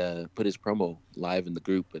his promo live in the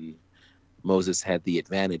group, and Moses had the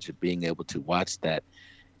advantage of being able to watch that,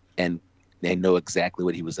 and they know exactly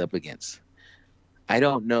what he was up against." I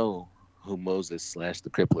don't know who Moses / the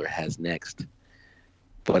Crippler has next,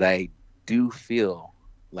 but I do feel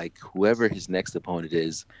like whoever his next opponent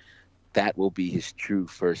is, that will be his true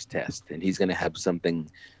first test, and he's going to have something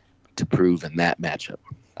to prove in that matchup.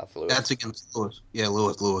 That's Lewis. That's against Lewis. Yeah,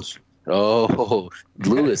 Lewis. Oh,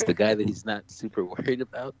 Lewis, the guy that he's not super worried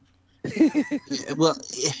about. Yeah, well,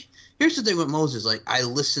 here's the thing with Moses. Like, I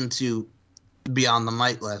listened to Beyond the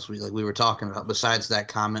Mic last week, like we were talking about. Besides that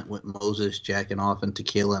comment with Moses jacking off and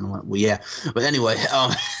tequila, and went, well, yeah. But anyway,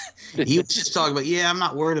 he was just talking about, I'm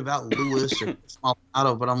not worried about Lewis or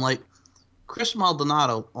Maldonado, but I'm like, Chris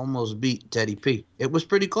Maldonado almost beat Teddy P. It was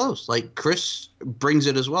pretty close. Like, Chris brings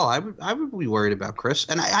it as well. I would be worried about Chris.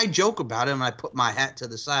 And I joke about him, and I put my hat to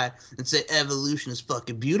the side and say, evolution is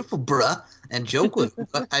fucking beautiful, bruh, and joke with him.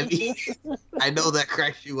 But, I mean, I know that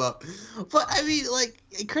cracks you up. But, I mean, like,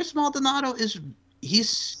 Chris Maldonado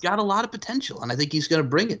he's got a lot of potential, and I think he's going to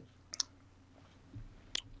bring it.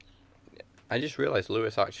 I just realized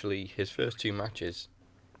Lewis actually, his first 2 matches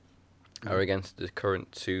are against the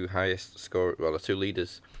current 2 highest score, the 2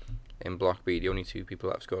 leaders in Block B, the only 2 people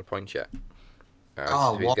that have scored points yet.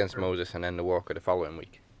 So he's against Moses and then the Walker the following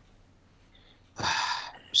week.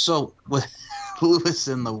 So with Lewis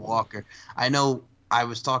and the Walker, I know I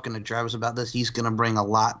was talking to Travis about this. He's going to bring a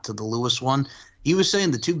lot to the Lewis one. He was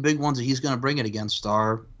saying the 2 big ones that he's going to bring it against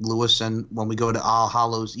are Lewis and when we go to All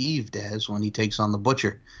Hallows Eve, Daz, when he takes on the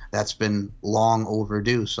Butcher. That's been long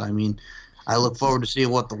overdue. So, I mean, I look forward to seeing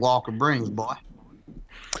what the Walker brings, boy.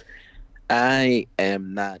 I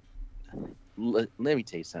am not. Let me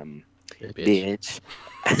tell you something, bitch.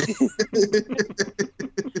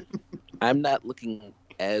 I'm not looking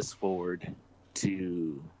as forward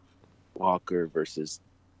to Walker versus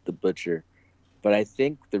the Butcher, but I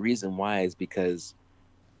think the reason why is because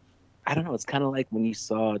I don't know. It's kind of like when you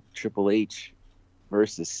saw Triple H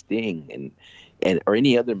versus Sting, and or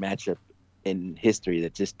any other matchup in history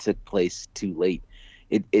that just took place too late.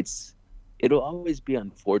 It'll always be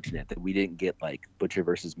unfortunate that we didn't get like Butcher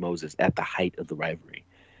versus Moses at the height of the rivalry,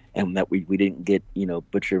 and that we didn't get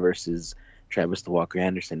Butcher versus Travis the Walker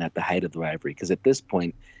Anderson at the height of the rivalry, because at this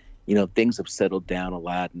point things have settled down a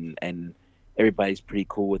lot, and everybody's pretty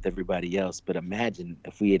cool with everybody else. But imagine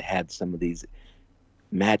if we had some of these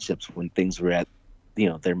matchups when things were at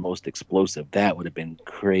their most explosive. That would have been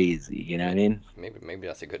crazy. You know what I mean? Maybe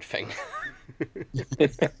that's a good thing.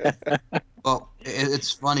 Well, it's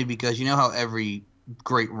funny because you know how every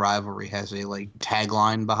great rivalry has a like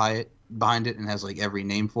tagline behind it and has like every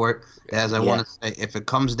name for it. As I want to say, if it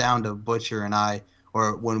comes down to Butcher and I,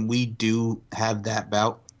 or when we do have that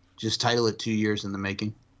bout, just title it 2 years in the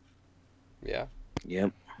making. Yeah.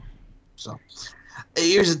 Yep. So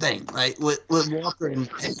here's the thing, like with Walker and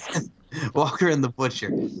Walker and the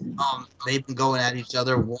Butcher, they've been going at each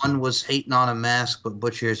other. One was hating on a mask, but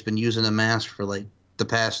Butcher has been using a mask for like the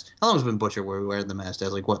past. How long has been Butcher wearing the mask?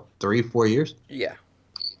 That's like what, 3-4 years? Yeah.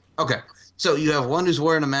 Okay. So you have one who's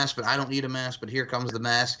wearing a mask, but I don't need a mask, but here comes the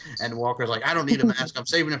mask. And Walker's like, I don't need a mask. I'm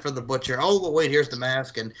saving it for the butcher. Oh, but wait, here's the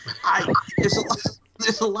mask. And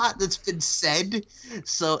there's a lot that's been said.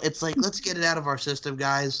 So it's like, let's get it out of our system,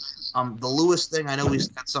 guys. The Lewis thing, I know he's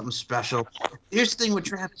got something special. Here's the thing with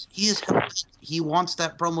Travis. He wants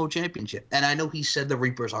that promo championship. And I know he said the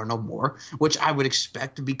Reapers are no more, which I would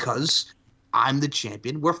expect because I'm the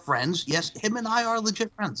champion. We're friends. Yes, him and I are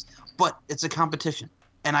legit friends. But it's a competition.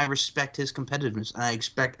 And I respect his competitiveness, and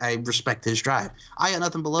I respect his drive. I got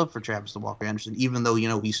nothing but love for Travis the Walker Anderson, even though,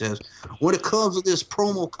 he says, when it comes to this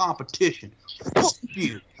promo competition, fuck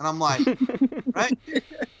you. And I'm like, right?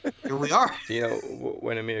 Here we are.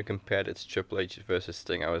 When Amir compared it to Triple H versus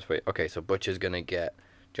Sting, I was like, okay, so Butcher's going to get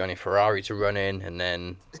Johnny Ferrari to run in, and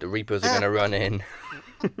then the Reapers are going to run in.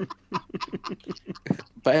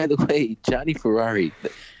 By the way, Johnny Ferrari,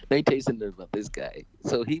 let me tell you something about this guy.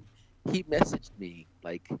 So he messaged me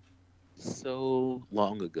like so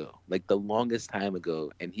long ago, like the longest time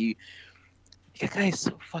ago, and that guy is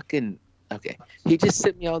so fucking okay. He just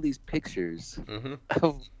sent me all these pictures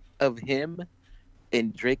of him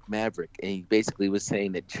and Drake Maverick, and he basically was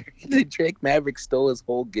saying that Drake Maverick stole his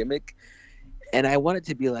whole gimmick, and I wanted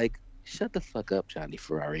to be like, shut the fuck up, Johnny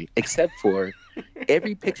Ferrari, except for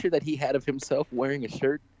every picture that he had of himself wearing a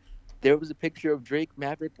shirt. There was a picture of Drake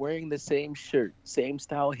Maverick wearing the same shirt, same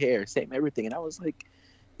style hair, same everything. And I was like,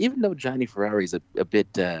 even though Johnny Ferrari's a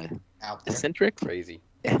bit eccentric, crazy,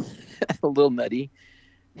 a little nutty,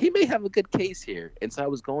 he may have a good case here. And so I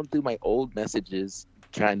was going through my old messages,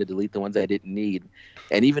 trying to delete the ones I didn't need.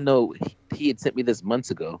 And even though he had sent me this months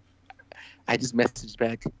ago, I just messaged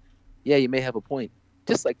back, yeah, you may have a point.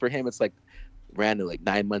 Just like for him, it's like random, like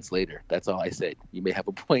 9 months later. That's all I said. You may have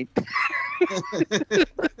a point.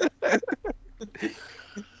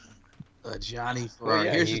 Johnny Ferrari.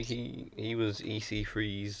 Well, yeah, he was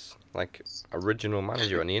EC3's like original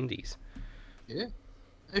manager on the Indies. Yeah.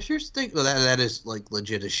 Here's the thing. Well, that is like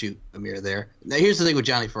legit a shoot, Amir. There. Now here's the thing with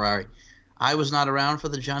Johnny Ferrari. I was not around for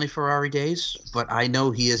the Johnny Ferrari days, but I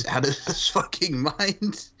know he is out of his fucking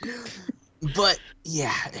mind. But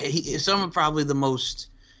yeah, some of probably the most.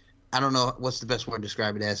 I don't know what's the best word to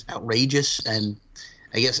describe it as. Outrageous and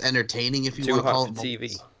I guess entertaining, if you want to call it.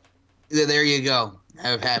 TV. There you go.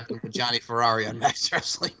 Have happened with Johnny Ferrari on Max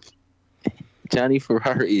Wrestling. Johnny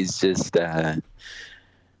Ferrari is just, I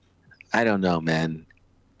don't know, man.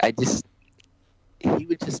 He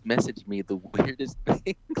would just message me the weirdest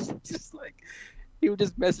things. Just like, he would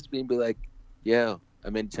just message me and be like, yo,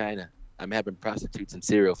 I'm in China. I'm having prostitutes and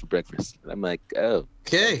cereal for breakfast. And I'm like, oh,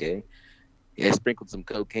 okay. Yeah, I sprinkled some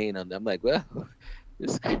cocaine on them. I'm like, well,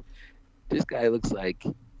 this guy looks like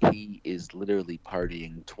he is literally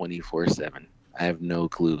partying 24/7. I have no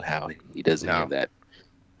clue how he doesn't have that.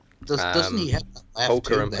 Doesn't he have that laugh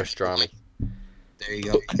Poker too, and pastrami. There you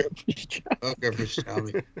go. Poker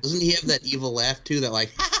pastrami. Doesn't he have that evil laugh too? That like,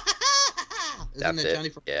 isn't That's that it. Johnny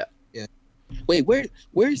Ferrari? Yeah. Wait, where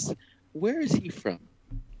is he from?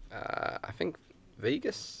 I think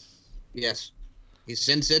Vegas. Yes, he's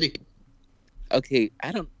Sin City. Okay,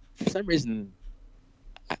 for some reason,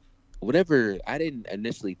 I didn't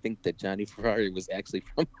initially think that Johnny Ferrari was actually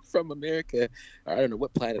from America. Or I don't know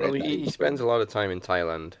what planet. Well, he spends a lot of time in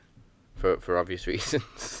Thailand for obvious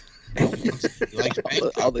reasons. He likes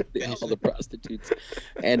all the prostitutes,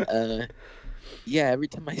 and yeah, every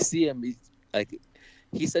time I see him,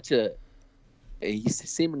 he's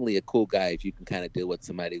seemingly a cool guy if you can kind of deal with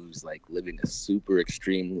somebody who's like living a super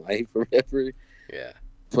extreme life or whatever. Yeah,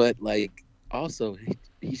 but like. Also,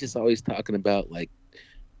 he's just always talking about like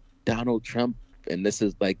Donald Trump, and this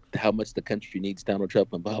is like how much the country needs Donald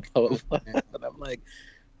Trump and blah blah blah. And I'm like,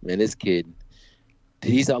 man, this kid,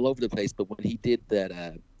 he's all over the place. But when he did that,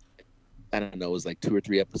 I don't know, it was like 2 or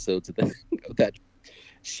 3 episodes of that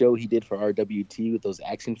show he did for RWT with those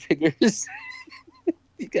action figures.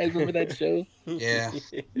 You guys remember that show? Yeah.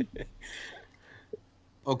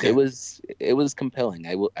 Okay. It was compelling.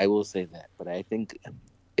 I will say that, but I think.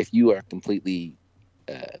 If you are completely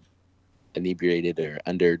inebriated or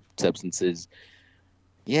under substances,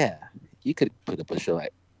 yeah, you could put up a show.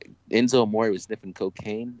 Like Enzo Amore was sniffing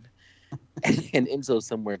cocaine, and Enzo's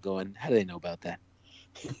somewhere going, how do they know about that?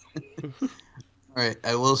 All right,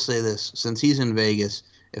 I will say this. Since he's in Vegas,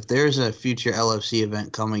 if there's a future LFC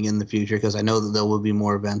event coming in the future, because I know that there will be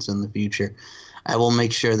more events in the future, I will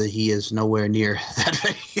make sure that he is nowhere near that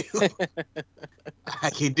venue. I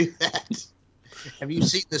can do that. Have you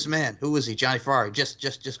seen this man? Who is he? Johnny Ferrari. Just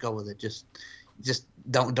go with it. Just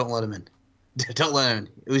don't let him in. Don't let him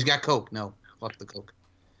in. He's got coke. No, fuck the coke.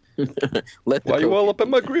 Why you all up in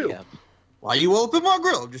my grill? Yeah. Why you all up in my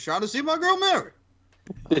grill? I'm just trying to see my girl married.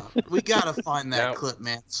 We gotta find that Now- clip,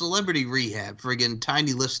 man. Celebrity Rehab, friggin'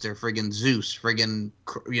 Tiny Lister, friggin' Zeus, friggin'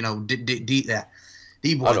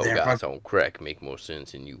 D-boy I know there. guys on crack make more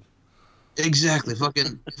sense than you. Exactly.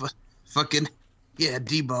 Fucking, yeah,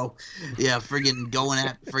 Debo. Yeah, friggin' going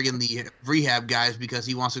at friggin' the rehab guys because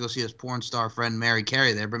he wants to go see his porn star friend Mary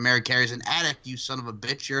Carey there. But Mary Carey's an addict, you son of a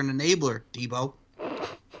bitch. You're an enabler, Debo.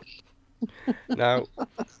 Now,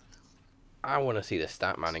 I want to see the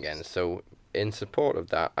stat man again. So, in support of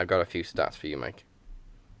that, I've got a few stats for you, Mike.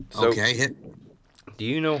 So, Okay, hit. do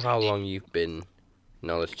you know how long you've been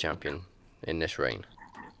knowledge champion in this reign?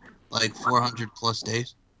 Like 400 plus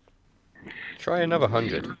days. Try another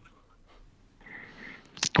 100.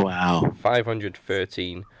 Wow.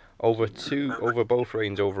 513. Over both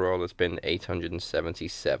reigns overall, it's been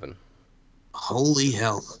 877. Holy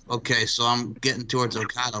hell. Okay, so I'm getting towards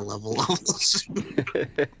Okada level.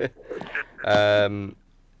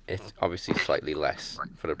 It's obviously slightly less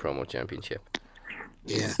for the promo championship.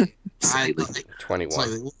 Yeah. Slightly. 21.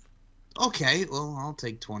 Slightly. Okay, well, I'll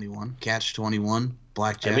take 21. Catch 21.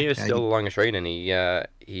 Blackjack. Amir is still the longest reign, and he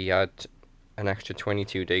had an extra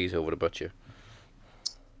 22 days over the Butcher.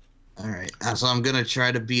 All right. So I'm going to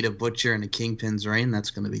try to beat a Butcher in a Kingpin's reign. That's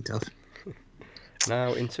going to be tough.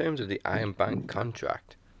 Now, in terms of the Iron Bank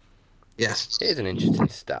contract, Yes. here's an interesting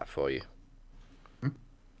stat for you.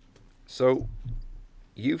 So,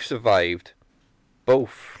 you've survived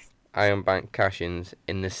both Iron Bank cash-ins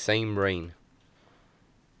in the same reign.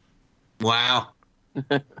 Wow.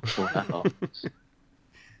 Wow.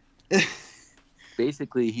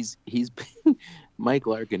 Basically, he's Mike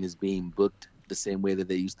Larkin is being booked the same way that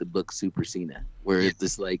they used to book Super Cena, where it's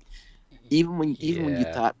just like even when you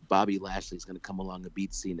Yeah. thought Bobby Lashley's gonna come along and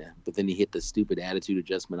beat Cena, but then he hit the stupid attitude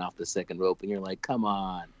adjustment off the second rope, and you're like, come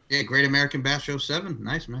on, Yeah, Great American Bash 07.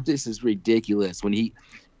 Nice, man. this is ridiculous. When he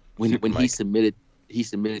Mike. submitted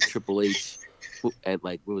Triple H at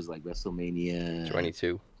like what was it, like WrestleMania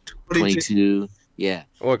 22. 22. Yeah.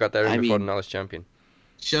 Oh, I got there I before the mean- knowledge champion.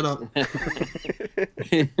 Shut up.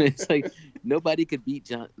 It's like nobody could beat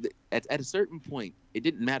John at a certain point. It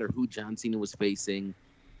didn't matter who John Cena was facing,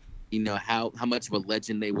 you know, how much of a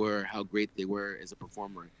legend they were, how great they were as a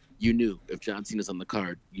performer. You knew if John Cena's on the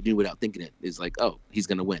card, you knew without thinking it. It's like, oh, he's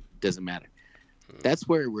gonna win. Doesn't matter. That's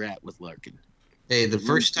where we're at with Larkin. Hey, the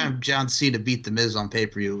first time John Cena beat The Miz on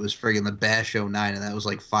pay-per-view, it was friggin' the Bash 09, and that was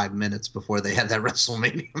like 5 minutes before they had that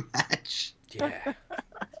WrestleMania match. Yeah.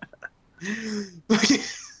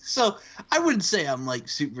 So I wouldn't say I'm like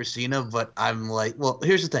Super Cena, but I'm like, well,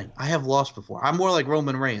 here's the thing. I have lost before. I'm more like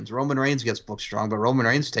Roman Reigns. Roman Reigns gets booked strong, but Roman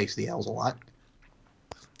Reigns takes the L's a lot.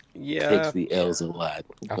 Yeah. Takes the L's a lot.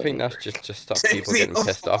 I think that's just to stop Takes people the getting L's.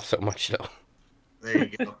 pissed off so much, though. There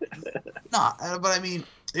you go. But I mean,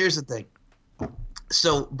 here's the thing.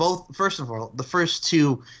 So first of all, the first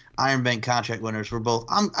two Iron Bank contract winners were both.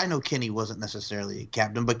 I know Kenny wasn't necessarily a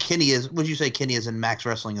captain, but Kenny is. Would you say Kenny is in Max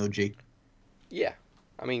Wrestling OG? Yeah.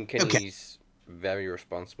 I mean, Kenny's very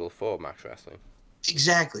responsible for Max Wrestling.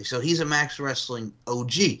 Exactly. So he's a Max Wrestling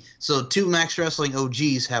OG. So two Max Wrestling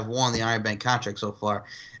OGs have won the Iron Bank contract so far.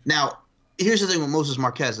 Now, here's the thing with Moses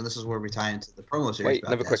Marquez, and this is where we tie into the promo series. Wait,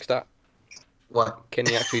 another quick stat. What?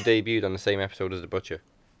 Kenny actually debuted on the same episode as the Butcher.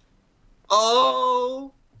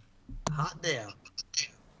 Oh, hot damn.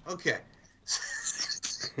 Okay.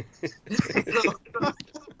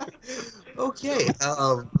 Okay.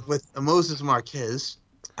 With Moses Marquez,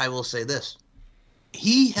 I will say this.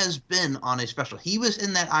 He has been on a special. He was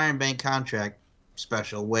in that Iron Bank contract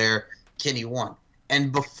special where Kenny won.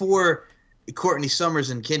 And before Courtney Summers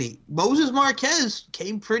and Kenny, Moses Marquez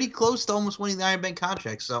came pretty close to almost winning the Iron Bank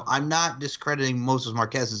contract. So I'm not discrediting Moses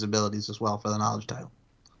Marquez's abilities as well for the knowledge title.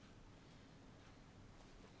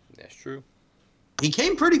 That's true. He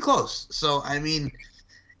came pretty close. So, I mean,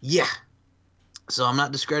 yeah. So I'm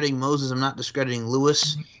not discrediting Moses. I'm not discrediting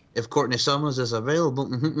Lewis. If Courtney Summers is available,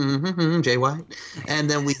 Jay White. And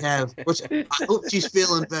then we have, which I hope she's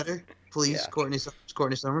feeling better. Please, Yeah.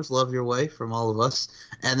 Courtney Summers, love your way from all of us.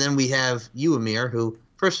 And then we have you, Amir, who,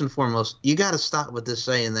 first and foremost, you got to stop with this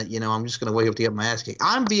saying that, I'm just going to wake up to get my ass kicked.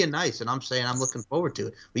 I'm being nice, and I'm saying I'm looking forward to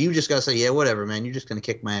it. But you just got to say, yeah, whatever, man. You're just going to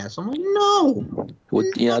kick my ass. I'm like, no.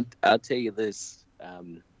 Well, I'll tell you this.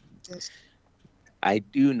 I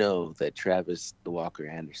do know that Travis the Walker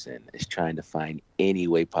Anderson is trying to find any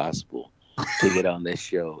way possible to get on this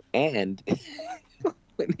show. And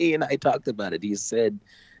when he and I talked about it, he said,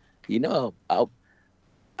 I'm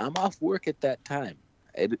off work at that time.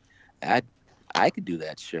 I could do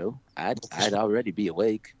that show. I'd already be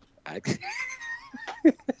awake.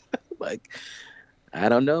 Like, I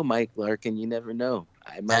don't know, Mike Larkin. You never know.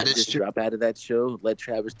 I might That is just true. drop out of that show, let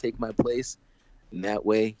Travis take my place. And that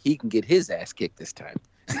way, he can get his ass kicked this time.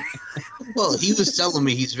 Well, he was telling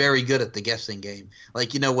me he's very good at the guessing game.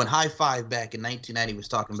 Like, when High Five back in 1990 was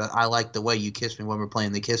talking about, I like the way you kiss me when we're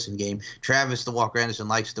playing the kissing game. Travis the Walker Anderson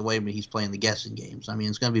likes the way he's playing the guessing games. I mean,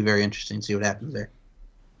 it's going to be very interesting to see what happens there.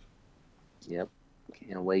 Yep.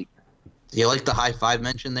 Can't wait. Do you like the High Five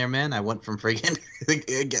mention there, man? I went from freaking...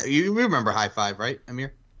 You remember High Five, right,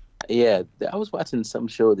 Amir? Yeah, I was watching some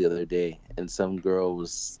show the other day, and some girl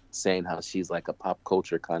was saying how she's like a pop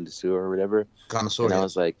culture connoisseur or whatever. Connoisseur. And I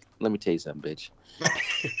was like, let me tell you something, bitch.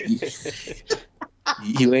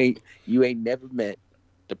 you ain't never met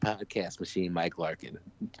the podcast machine, Mike Larkin.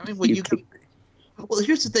 I mean, well,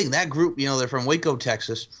 here's the thing. That group, they're from Waco,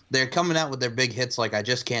 Texas. They're coming out with their big hits like I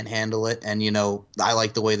Just Can't Handle It and, I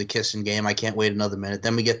Like the Way the Kissing Game. I Can't Wait Another Minute.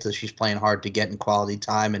 Then we get to She's Playing Hard to Get in Quality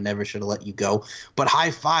Time and Never Should Have Let You Go. But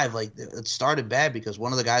High Five, like, it started bad because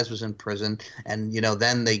one of the guys was in prison and,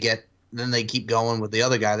 then they keep going with the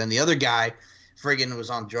other guy. Then the other guy friggin'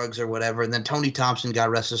 was on drugs or whatever. And then Tony Thompson,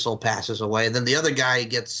 God rest his soul, passes away. And then the other guy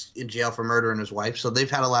gets in jail for murdering his wife. So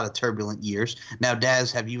they've had a lot of turbulent years. Now,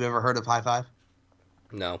 Daz, have you ever heard of High Five?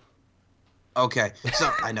 No. Okay,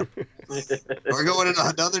 so I know we're going in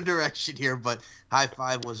another direction here, but High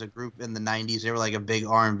Five was a group in the 90s. They were like a big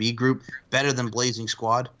R&B group, better than Blazing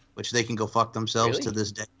Squad, which they can go fuck themselves to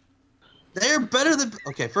this day. They're better than...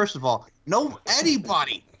 Okay, first of all,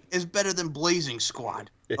 anybody is better than Blazing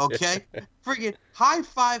Squad, okay? Friggin' High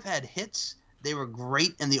Five had hits. They were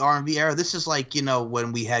great in the R&B era. This is like,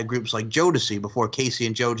 when we had groups like Jodeci before Casey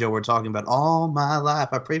and JoJo were talking about all my life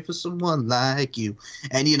I pray for someone like you.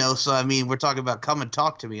 And, so, I mean, we're talking about Come and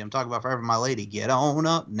Talk to Me. I'm talking about Forever My Lady. Get on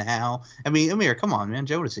up now. I mean, Amir, come on, man.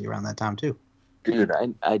 Jodeci around that time, too. Dude,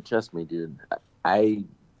 I trust me, dude. I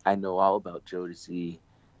know all about Jodeci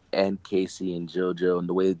and Casey and JoJo and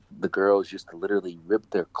the way the girls used to literally rip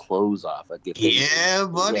their clothes off. Yeah,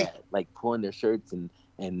 buddy. Yeah, like pulling their shirts and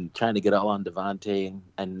trying to get all on Devontae.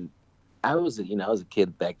 And I was a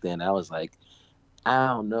kid back then. I was like, I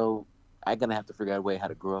don't know. I'm going to have to figure out a way how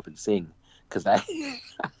to grow up and sing. Because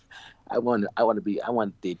I want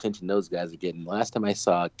the attention those guys are getting. Last time I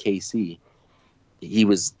saw KC,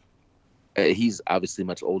 he's obviously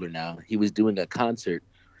much older now. He was doing a concert.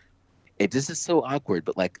 This is so awkward,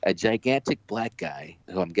 but like a gigantic black guy,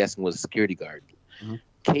 who I'm guessing was a security guard. Mm-hmm.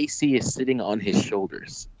 KC is sitting on his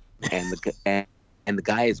shoulders. And the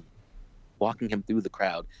guy is walking him through the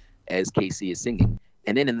crowd as KC is singing.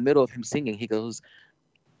 And then in the middle of him singing, he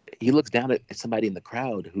looks down at somebody in the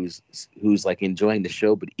crowd who's like enjoying the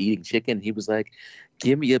show but eating chicken. He was like,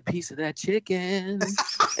 give me a piece of that chicken.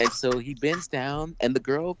 And so he bends down and the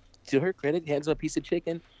girl, to her credit, hands him a piece of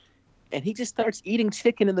chicken. And he just starts eating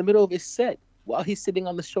chicken in the middle of his set while he's sitting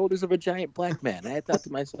on the shoulders of a giant black man. I thought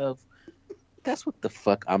to myself, that's what the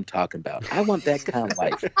fuck I'm talking about. I want that kind of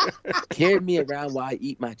life. Carry me around while I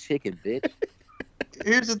eat my chicken, bitch.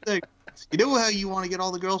 Here's the thing. You know how you want to get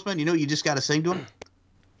all the girls, man? You just got to sing to them?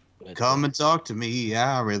 Come and talk to me.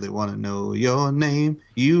 I really want to know your name.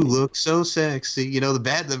 You look so sexy. The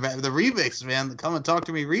remix, man. The Come and Talk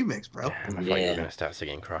to Me remix, bro. Damn, I thought you were going to start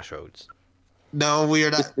singing Crossroads. No, we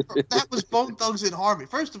are not. That was Bone Thugs and Harmony.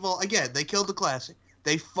 First of all, again, they killed the classic.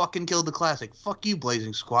 They fucking killed the classic. Fuck you,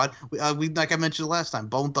 Blazing Squad. We like I mentioned last time,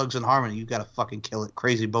 Bone Thugs and Harmony. You gotta fucking kill it.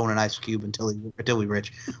 Crazy Bone and Ice Cube until we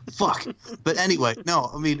rich. Fuck. But anyway, no.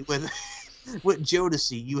 I mean, with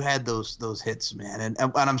Jodeci, you had those hits, man.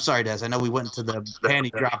 And I'm sorry, Des. I know we went to the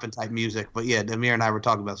panty dropping type music, but yeah, Amir and I were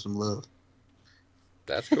talking about some love.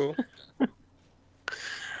 That's cool.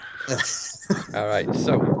 All right,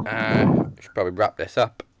 so we should probably wrap this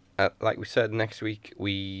up. Like we said, next week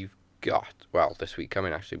we've got, this week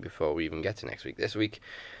coming actually, before we even get to next week. This week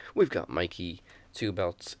we've got Mikey 2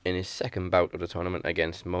 belts in his second bout of the tournament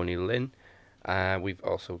against Moni Lin. We've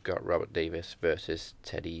also got Robert Davis versus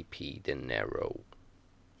Teddy P. De Niro.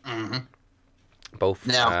 Mm-hmm. Both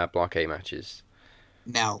Block A matches.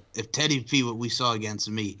 Now, if Teddy P, what we saw against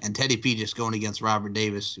me, and Teddy P just going against Robert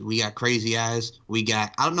Davis, we got Crazy Eyes. I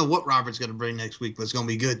don't know what Robert's going to bring next week, but it's going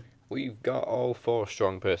to be good. We've got all 4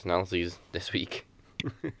 strong personalities this week.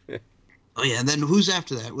 Oh, yeah, and then who's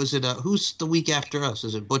after that? Was it, who's the week after us?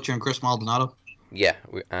 Is it Butcher and Chris Maldonado? Yeah,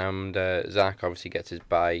 and Zach obviously gets his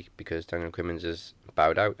bye because Daniel Crimmins is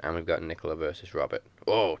bowed out, and we've got Nicola versus Robert.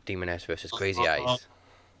 Oh, Demon S versus Crazy Eyes.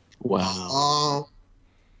 Wow.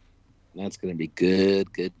 That's going to be good.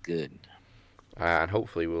 And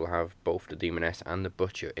hopefully we'll have both the Demon S and the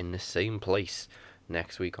Butcher in the same place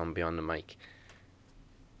next week on Beyond the Mic.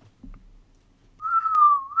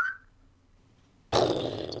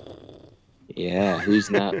 Yeah,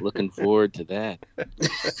 who's not looking forward to that?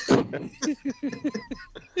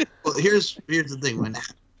 Well, here's the thing. When,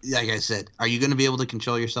 like I said, are you going to be able to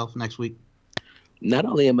control yourself next week? Not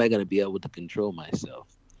only am I going to be able to control myself,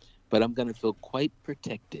 but I'm going to feel quite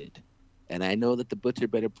protected. And I know that the Butcher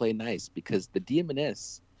better play nice because the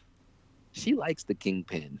Demoness, she likes the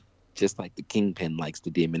Kingpin, just like the Kingpin likes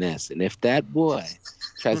the Demoness. And if that boy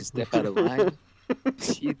tries to step out of line,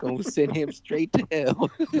 she's going to send him straight to hell.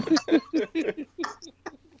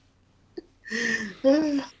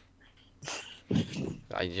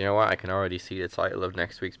 You know what? I can already see the title of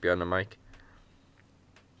next week's Beyond the Mic.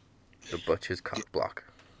 The Butcher's Cock Block.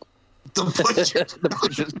 The Butcher. The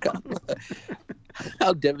Butcher's Cock.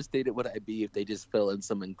 How devastated would I be if they just fell in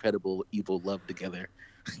some incredible evil love together?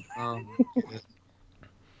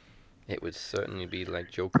 It would certainly be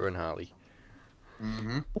like Joker and Harley.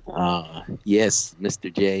 Mm-hmm. Yes,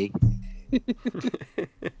 Mr. J.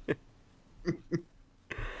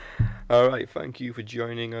 All right, thank you for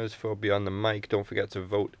joining us for Beyond the Mic. Don't forget to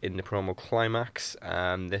vote in the promo climax.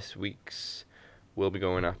 This week's will be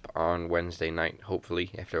going up on Wednesday night,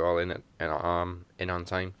 hopefully, if they're all in on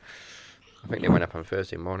time. I think they went up on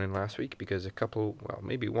Thursday morning last week because a couple, well,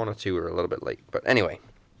 maybe one or two were a little bit late. But anyway,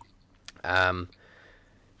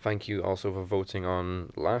 thank you also for voting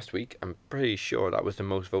on last week. I'm pretty sure that was the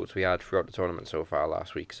most votes we had throughout the tournament so far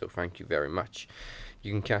last week, so thank you very much.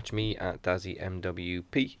 You can catch me at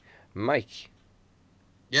DazzyMWP. Mike.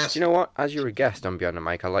 Yes. Do you know what? As you're a guest on Beyond the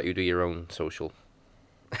Mic, I'll let you do your own social.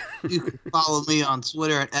 You can follow me on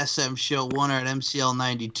Twitter at SMShow1 or at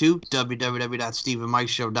MCL92,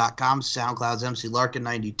 www.stephenmikeshow.com, SoundCloud's MC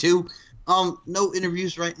Larkin92. No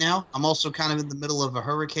interviews right now. I'm also kind of in the middle of a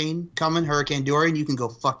hurricane coming, Hurricane Dorian. You can go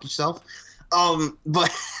fuck yourself.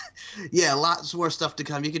 But yeah, lots more stuff to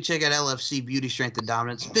come. You can check out LFC Beauty, Strength, and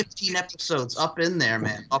Dominance. 15 episodes up in there,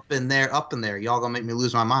 man. Up in there. Y'all gonna make me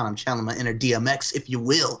lose my mind. I'm channeling my inner DMX, if you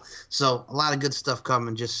will. So a lot of good stuff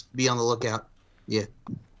coming. Just be on the lookout. Yeah.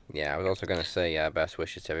 Yeah, I was also going to say best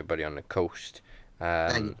wishes to everybody on the coast.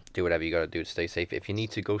 Thank you. Do whatever you got to do to stay safe. If you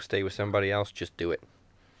need to go stay with somebody else, just do it.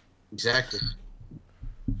 Exactly.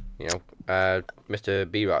 You know,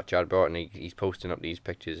 Mr. B-Rock, Chad Broughton, he's posting up these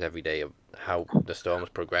pictures every day of how the storm was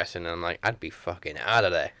progressing, and I'm like, I'd be fucking out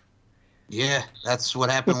of there. Yeah, that's what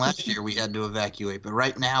happened last year. We had to evacuate. But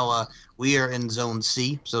right now, we are in Zone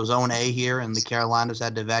C. So Zone A here in the Carolinas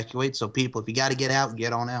had to evacuate. So people, if you got to get out,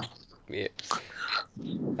 get on out. Yeah.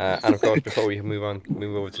 And of course, before we move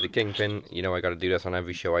over to the Kingpin, you know I got to do this on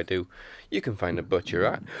every show I do. You can find the Butcher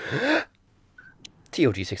at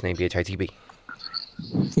TOG69BHITB.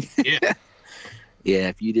 Yeah. Yeah,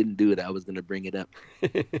 if you didn't do it, I was going to bring it up.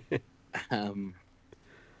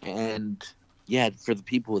 And yeah, for the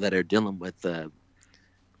people that are dealing with the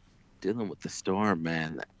storm,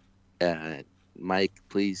 man, Mike,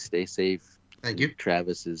 please stay safe. Thank you.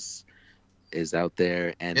 Travis is out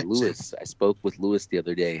there, and Yep, Lewis. I spoke with Lewis the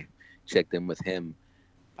other day, checked in with him,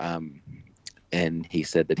 and he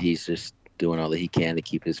said that he's just doing all that he can to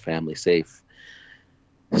keep his family safe.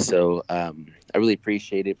 So I really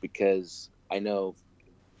appreciate it because I know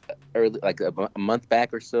early, like a month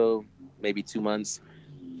back or so, maybe 2 months,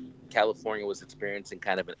 California was experiencing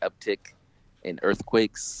kind of an uptick in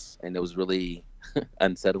earthquakes, and it was really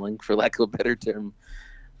unsettling, for lack of a better term.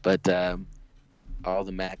 But all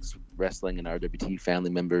the Max Wrestling and RWT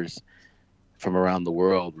family members from around the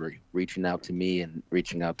world were reaching out to me and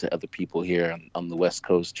reaching out to other people here on the West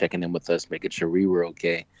Coast, checking in with us, making sure we were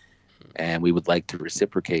okay. And we would like to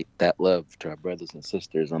reciprocate that love to our brothers and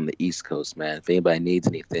sisters on the East Coast, man. If anybody needs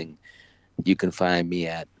anything, you can find me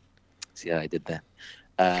at, see how I did that?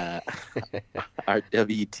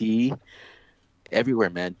 RWT,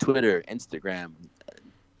 everywhere, man. Twitter, Instagram,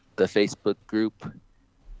 the Facebook group,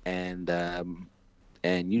 and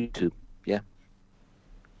YouTube. Yeah.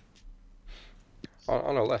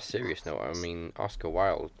 On a less serious note, I mean, Oscar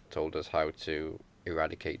Wilde told us how to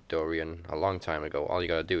eradicate Dorian a long time ago. All you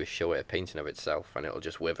gotta do is show it a painting of itself, and it'll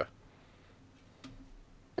just wither.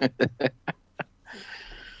 Then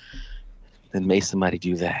may somebody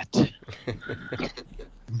do that.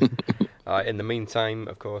 In the meantime,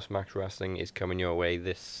 of course, Max Wrestling is coming your way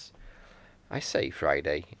this, I say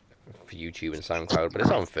Friday for YouTube and SoundCloud, but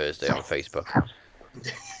it's on Thursday on Facebook.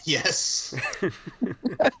 Yes.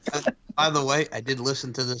 By the way, I did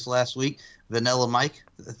listen to this last week. Vanilla Mike.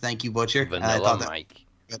 Thank you, Butcher. Vanilla Mike.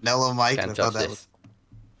 Vanilla Mike. Can't I thought touch that this.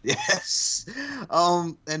 Yes.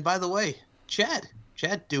 And by the way, Chad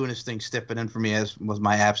doing his thing, stepping in for me as was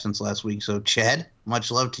my absence last week. So Chad,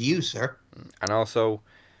 much love to you, sir. And also,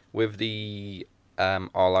 with the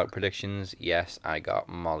all-out predictions, yes, I got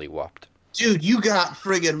mollywopped. Dude, you got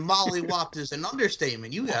friggin' mollywopped is an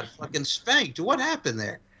understatement. You got fucking spanked. What happened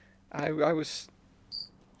there? I was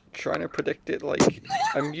trying to predict it like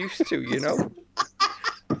I'm used to, you know?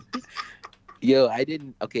 Yo, I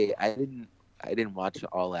didn't watch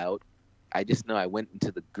All Out. I just know I went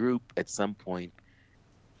into the group at some point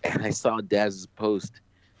and I saw Daz's post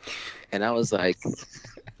and I was like,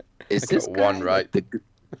 is this guy one right? like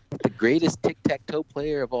the greatest tic-tac-toe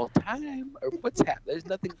player of all time? Or what's happening? There's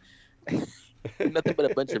nothing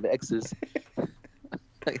but a bunch of exes.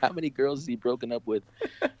 Like, how many girls is he broken up with?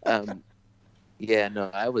 Yeah, no,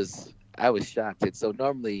 I was shocked. And so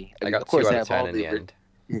normally, I got of course, 2 I out of have 10 in the end.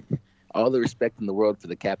 all the respect in the world for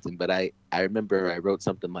the captain, but I remember I wrote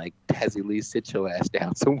something like, Dazzy Lee, sit your ass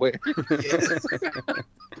down somewhere.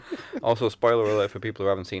 Also, spoiler alert for people who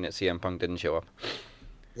haven't seen it, CM Punk didn't show up.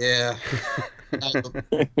 Yeah.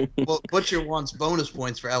 Well, Butcher wants bonus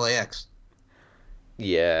points for LAX.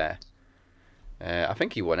 Yeah. I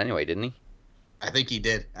think he won anyway, didn't he? I think he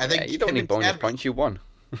did. I Yeah, think you don't him need and bonus Chad- points, you won.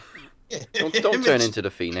 Yeah, Don't him turn and- into the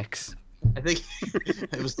Phoenix. I think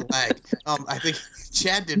it was the lag. I think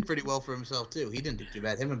Chad did pretty well for himself too. He didn't do too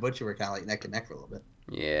bad. Him and Butcher were kind of like neck and neck for a little bit.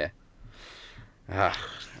 Yeah.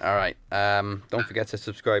 All right. Don't forget to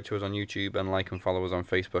subscribe to us on YouTube and like and follow us on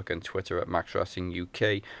Facebook and Twitter at Max Wrestling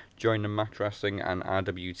UK. Join the Max Wrestling and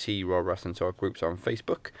RWT Raw Wrestling Talk groups on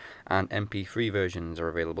Facebook, and MP3 versions are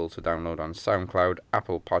available to download on SoundCloud,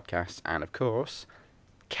 Apple Podcasts, and of course,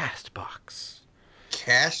 Castbox.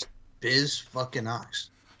 Cash Biz fucking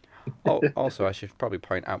Ox. Oh, also, I should probably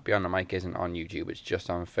point out, Beyond the Mic isn't on YouTube. It's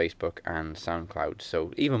just on Facebook and SoundCloud.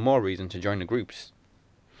 So even more reason to join the groups.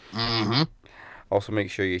 Mm-hmm. Also,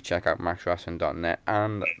 make sure you check out maxwrestling.net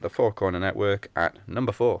and the Four Corner Network at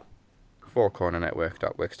number 4,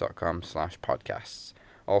 fourcornernetwork.wix.com/podcasts.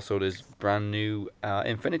 Also, there's brand new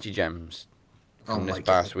Infinity Gems from this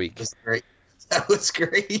past week. That was great. That was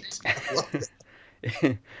great. I love it.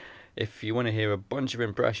 If you want to hear a bunch of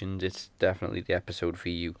impressions, it's definitely the episode for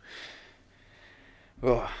you.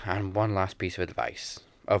 Oh, and one last piece of advice,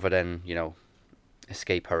 other than,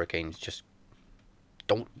 escape hurricanes, just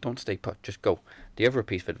don't stay put, just go. The other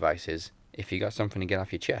piece of advice is, if you got something to get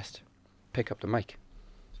off your chest, pick up the mic.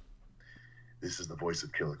 This is the voice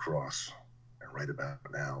of Killer Cross, and right about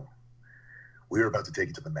now, we're about to take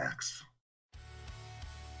it to the max.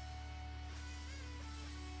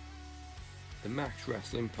 The Max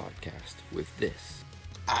Wrestling Podcast with this.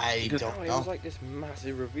 I don't It know. was like this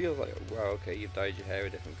massive reveal, like, wow, okay, you've dyed your hair a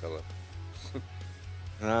different colour.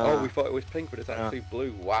 Oh, we thought it was pink, but it's actually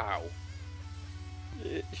blue. Wow.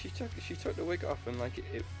 She took the wig off, and like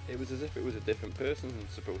it was as if it was a different person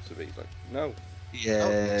supposed to be. Like, no.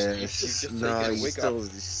 Yes. just No, taking a he's wig still,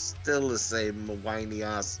 off. still the same whiny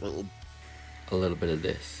ass little. A little bit of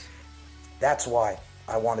this, That's why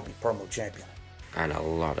I want to be Promo Champion. and a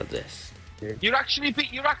lot of this. You're actually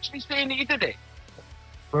saying that you did it?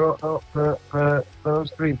 For those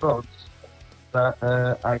 3 votes that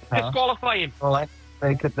I cast, Disqualify him. well,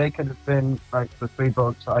 they could have been like the 3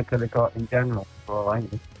 votes that I could have got in general. For all I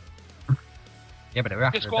knew. Yeah, but they were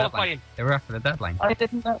after the Disqualify deadline. him. They were after the deadline. I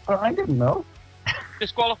didn't know.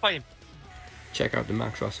 Disqualify him. Check out the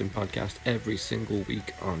Max Wrestling Podcast every single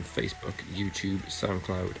week on Facebook, YouTube,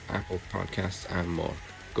 SoundCloud, Apple Podcasts, and more.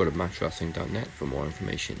 Go to maxwrestling.net for more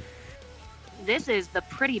information. This is the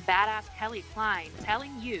pretty badass Kelly Klein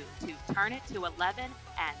telling you to turn it to 11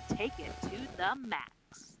 and take it to the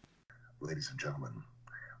max. Ladies and gentlemen,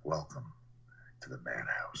 welcome to the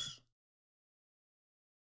Madhouse.